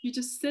garden, you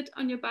just sit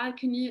on your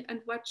balcony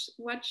and watch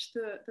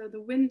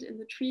the wind in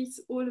the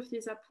trees. All of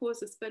these are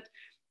pauses, but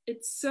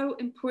it's so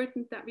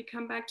important that we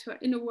come back to our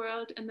inner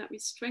world, and that we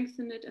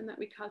strengthen it, and that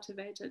we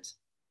cultivate it.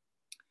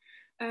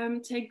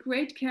 Take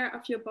great care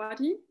of your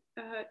body,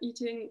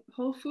 eating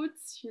whole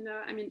foods. You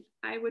know, I mean,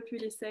 I would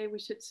really say we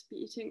should be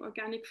eating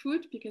organic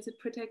food, because it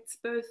protects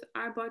both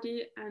our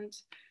body and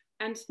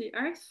the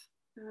earth.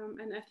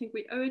 And I think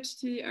we owe it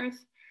to the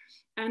earth.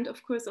 And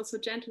of course, also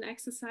gentle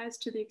exercise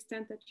to the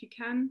extent that you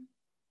can.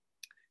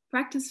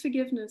 Practice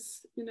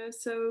forgiveness, you know,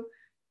 so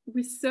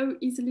we so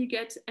easily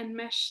get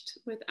enmeshed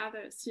with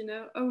others, you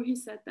know, oh, he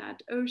said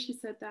that, oh, she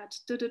said that,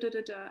 da, da, da,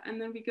 da, da. And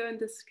then we go in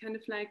this kind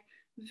of like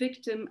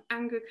victim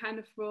anger kind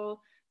of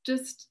role,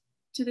 just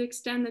to the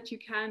extent that you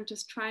can,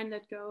 just try and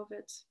let go of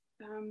it.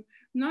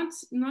 Not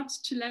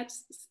to let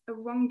a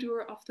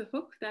wrongdoer off the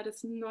hook. That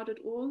is not at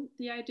all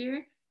the idea.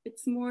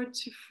 It's more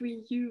to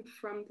free you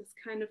from this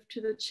kind of,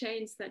 to the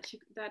chains that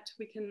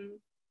we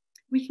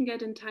can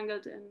get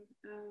entangled in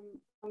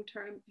long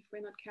term if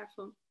we're not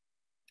careful.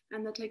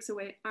 And that takes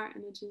away our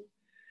energy.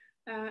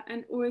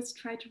 And always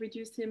try to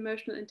reduce the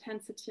emotional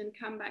intensity and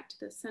come back to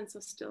the sense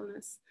of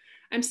stillness.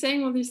 I'm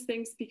saying all these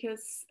things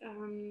because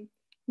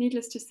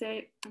needless to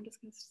say, I'm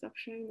just going to stop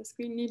sharing the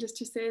screen. Needless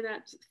to say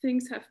that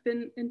things have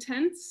been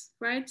intense,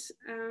 right?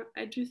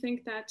 I do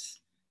think that,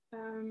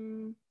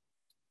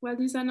 well,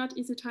 these are not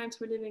easy times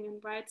we're living in,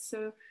 right?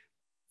 So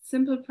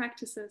simple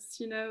practices,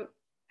 you know,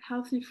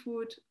 healthy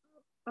food,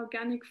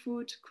 organic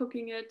food,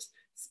 cooking it,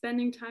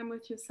 spending time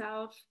with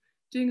yourself,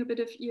 doing a bit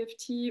of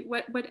EFT,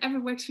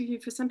 whatever works for you.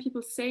 For some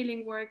people,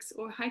 sailing works,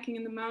 or hiking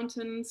in the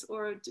mountains,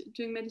 or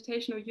doing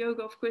meditation or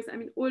yoga, of course. I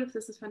mean, all of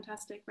this is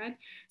fantastic, right?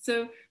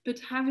 So, but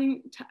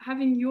having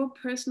your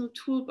personal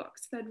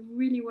toolbox that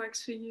really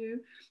works for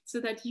you,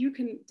 so that you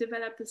can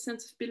develop the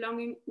sense of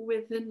belonging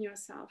within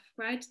yourself,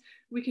 right?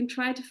 We can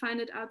try to find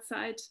it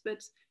outside,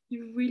 but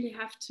you really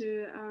have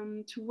to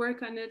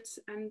work on it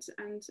and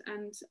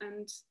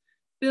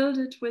build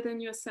it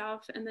within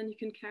yourself, and then you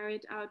can carry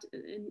it out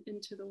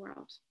into the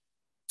world.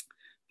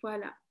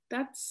 Voila,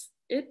 that's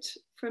it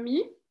for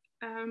me.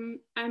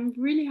 I'm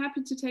really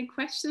happy to take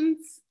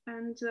questions,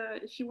 and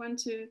if you want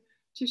to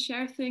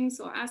share things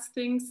or ask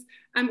things,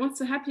 I'm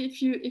also happy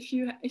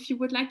if you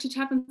would like to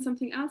tap on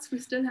something else. We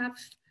still have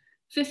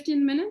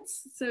 15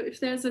 minutes, so if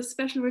there's a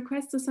special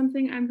request or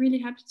something, I'm really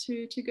happy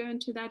to go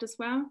into that as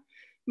well.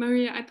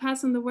 Maria, I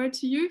pass on the word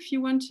to you if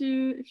you want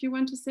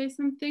to say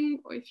something,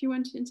 or if you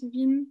want to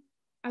intervene.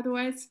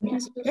 Otherwise,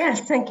 please. Yes,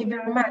 thank you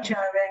very much,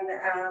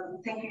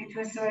 Irène. Thank you. It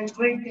was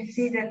great to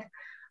see that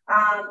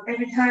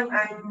every time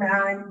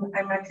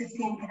I'm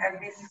assisting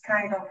at this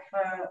kind of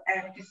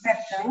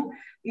session,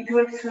 it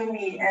works for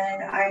me,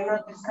 and I'm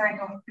not this kind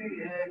of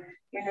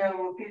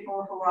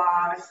people who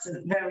are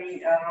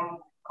very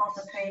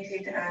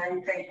concentrated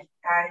and take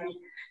time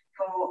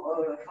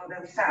for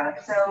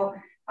themselves. So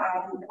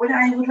what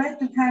I would like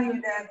to tell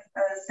you that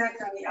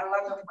certainly a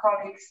lot of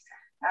colleagues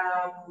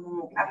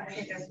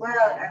appreciate as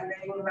well, and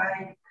they would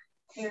like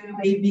to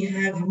maybe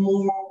have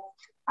more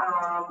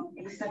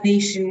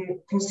explanation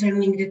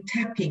concerning the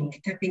tapping.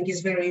 Tapping is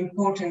very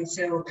important.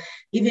 So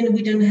even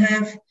we don't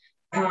have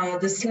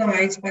the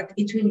slides, but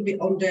it will be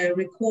on the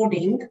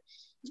recording.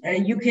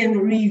 You can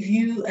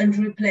review and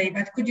replay,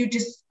 but could you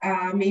just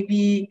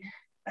maybe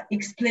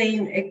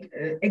explain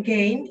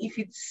again if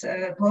it's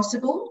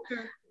possible?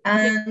 Sure.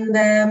 And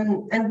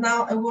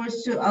now a word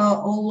to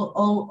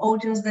all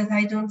audience that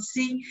I don't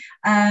see.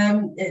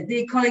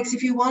 The colleagues,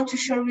 if you want to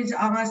share with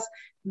us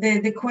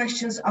the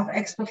questions of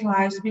Expat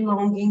Lives,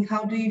 belonging,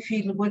 how do you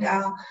feel? What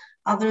are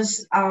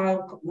others'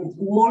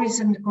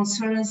 worries and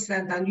concerns?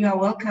 And you are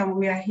welcome.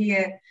 We are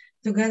here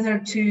together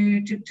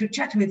to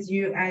chat with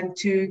you and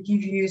to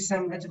give you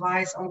some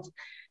advice on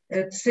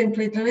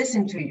simply to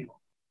listen to you.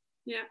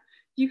 Yeah.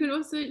 You can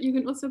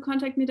also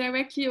contact me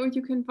directly, or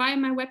you can via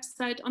my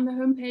website on the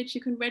homepage,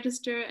 you can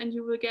register and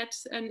you will get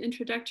an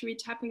introductory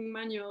tapping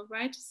manual,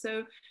 right?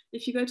 So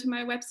if you go to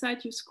my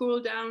website, you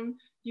scroll down,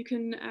 you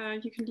can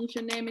leave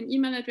your name and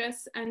email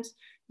address, and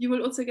you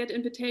will also get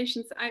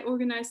invitations. I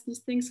organize these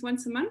things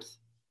once a month,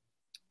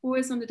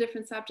 always on a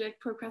different subject,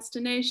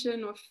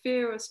 procrastination or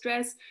fear or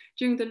stress.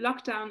 During the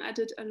lockdown, I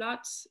did a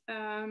lot.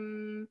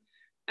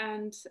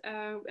 And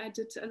I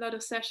did a lot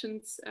of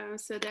sessions,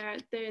 so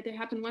they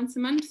happen once a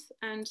month,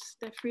 and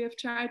they're free of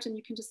charge, and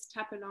you can just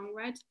tap along,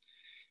 right?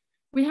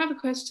 We have a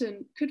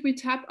question. Could we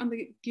tap on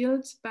the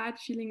guilt, bad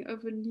feeling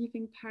over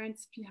leaving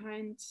parents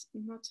behind,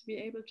 not to be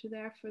able to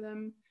there for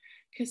them?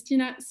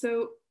 Christina,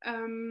 so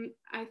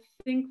I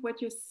think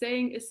what you're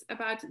saying is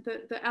about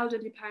the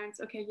elderly parents.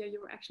 Okay, yeah, you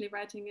were actually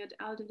writing it,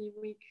 Elderly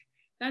Week.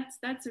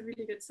 That's a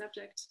really good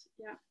subject.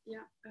 Yeah.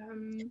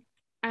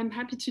 I'm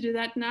happy to do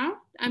that now.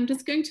 I'm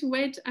just going to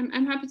wait.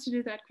 I'm happy to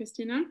do that,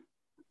 Christina.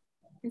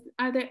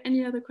 Are there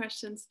any other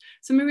questions?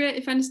 So Maria,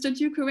 if I understood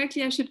you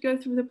correctly, I should go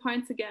through the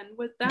points again.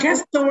 With that,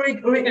 just to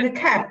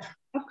recap.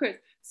 Of course.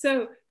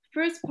 So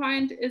first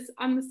point is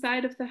on the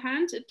side of the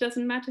hand. It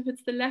doesn't matter if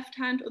it's the left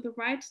hand or the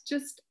right,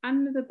 just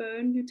under the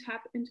bone, you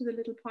tap into the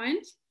little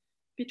point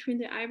between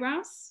the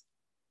eyebrows,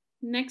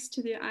 next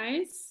to the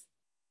eyes.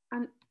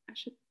 And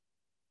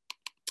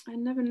I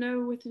never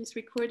know with these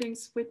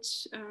recordings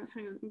which,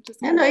 hang on, I'm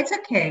just... No, it's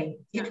okay,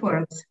 it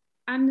works.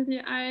 Under the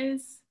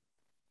eyes,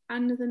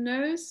 under the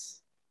nose,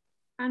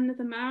 under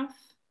the mouth,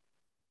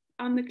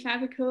 on the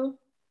clavicle,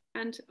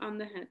 and on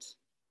the head.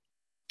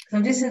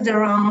 So this is the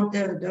round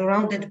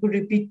that we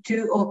repeat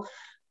 2 or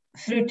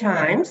 3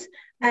 times.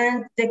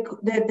 And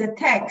the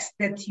text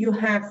that you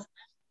have,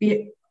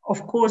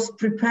 of course,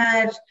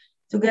 prepared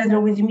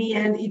together with me,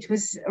 and it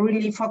was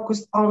really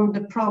focused on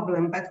the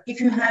problem. But if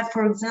you have,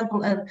 for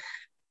example, an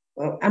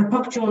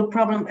unpunctual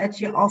problem at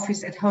your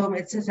office, at home,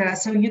 etc.,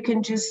 so you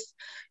can just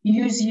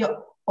use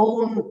your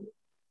own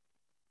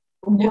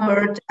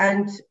word,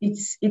 and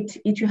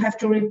you have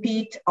to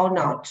repeat or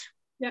not.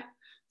 Yeah.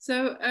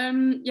 So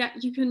yeah,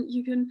 you can.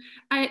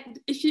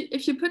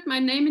 If you put my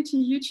name into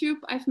YouTube,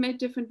 I've made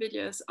different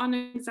videos on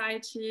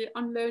anxiety,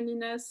 on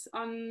loneliness,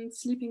 on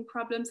sleeping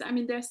problems. I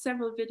mean, there's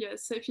several videos.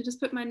 So if you just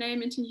put my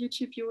name into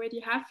YouTube, you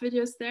already have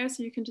videos there,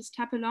 so you can just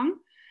tap along.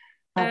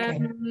 Okay.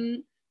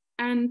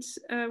 And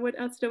what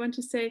else do I want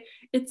to say?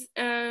 It's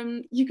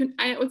you can.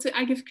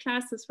 I give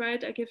classes,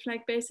 right? I give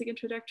like basic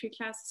introductory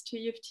classes to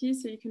EFT,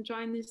 so you can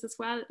join these as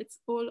well. It's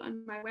all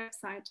on my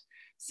website.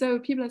 So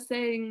people are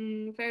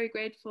saying very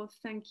grateful,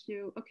 thank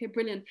you. Okay,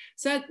 brilliant.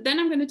 So then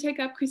I'm going to take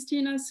up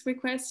Christina's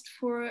request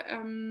for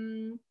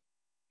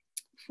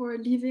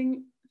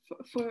leaving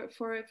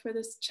for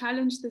this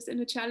challenge, this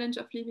inner challenge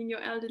of leaving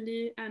your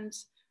elderly and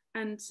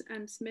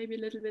maybe a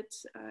little bit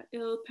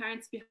ill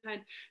parents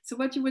behind. So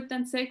what you would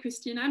then say,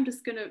 Christina, I'm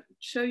just going to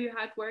show you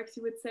how it works.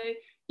 You would say,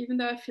 even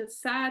though I feel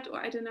sad, or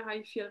I don't know how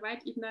you feel,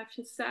 right? Even though I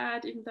feel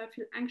sad, even though I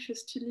feel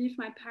anxious to leave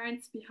my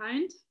parents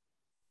behind,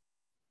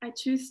 I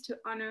choose to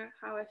honor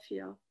how I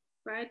feel,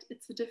 right?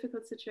 It's a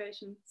difficult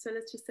situation. So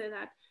let's just say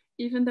that.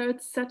 Even though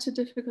it's such a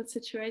difficult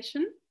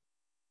situation,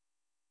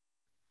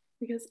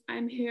 because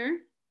I'm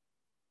here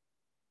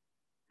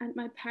and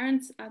my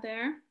parents are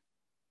there,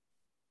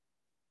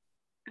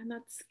 and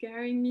that's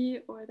scaring me,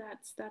 or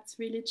that's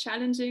really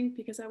challenging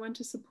because I want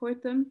to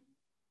support them,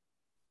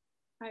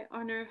 I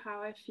honor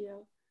how I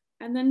feel.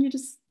 And then you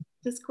just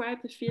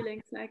describe the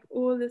feelings, like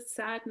all this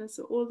sadness,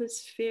 all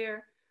this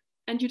fear,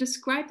 and you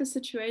describe the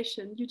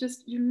situation. You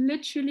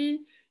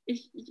literally,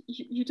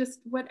 you just,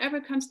 whatever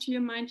comes to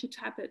your mind, you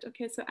tap it.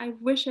 Okay, so I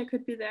wish I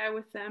could be there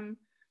with them.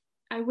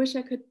 I wish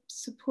I could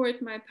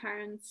support my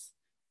parents.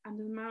 And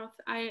the mouth,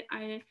 I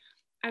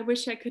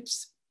wish I could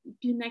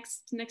be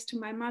next to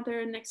my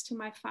mother, next to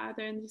my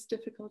father in these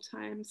difficult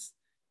times.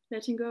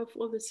 Letting go of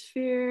all this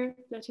fear,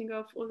 letting go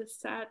of all this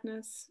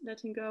sadness,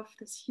 letting go of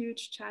this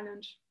huge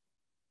challenge.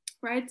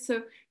 Right?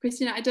 So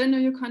Christina, I don't know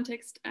your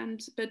context,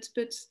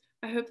 but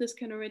I hope this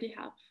can already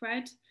help,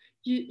 right?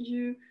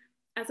 You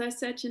as I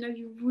said,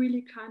 you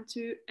really can't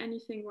do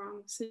anything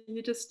wrong. So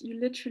you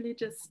literally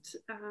just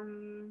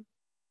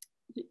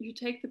you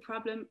take the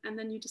problem and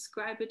then you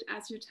describe it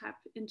as you tap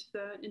into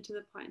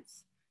the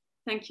points.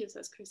 Thank you,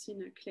 says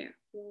Christina. Clear.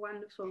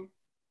 Wonderful.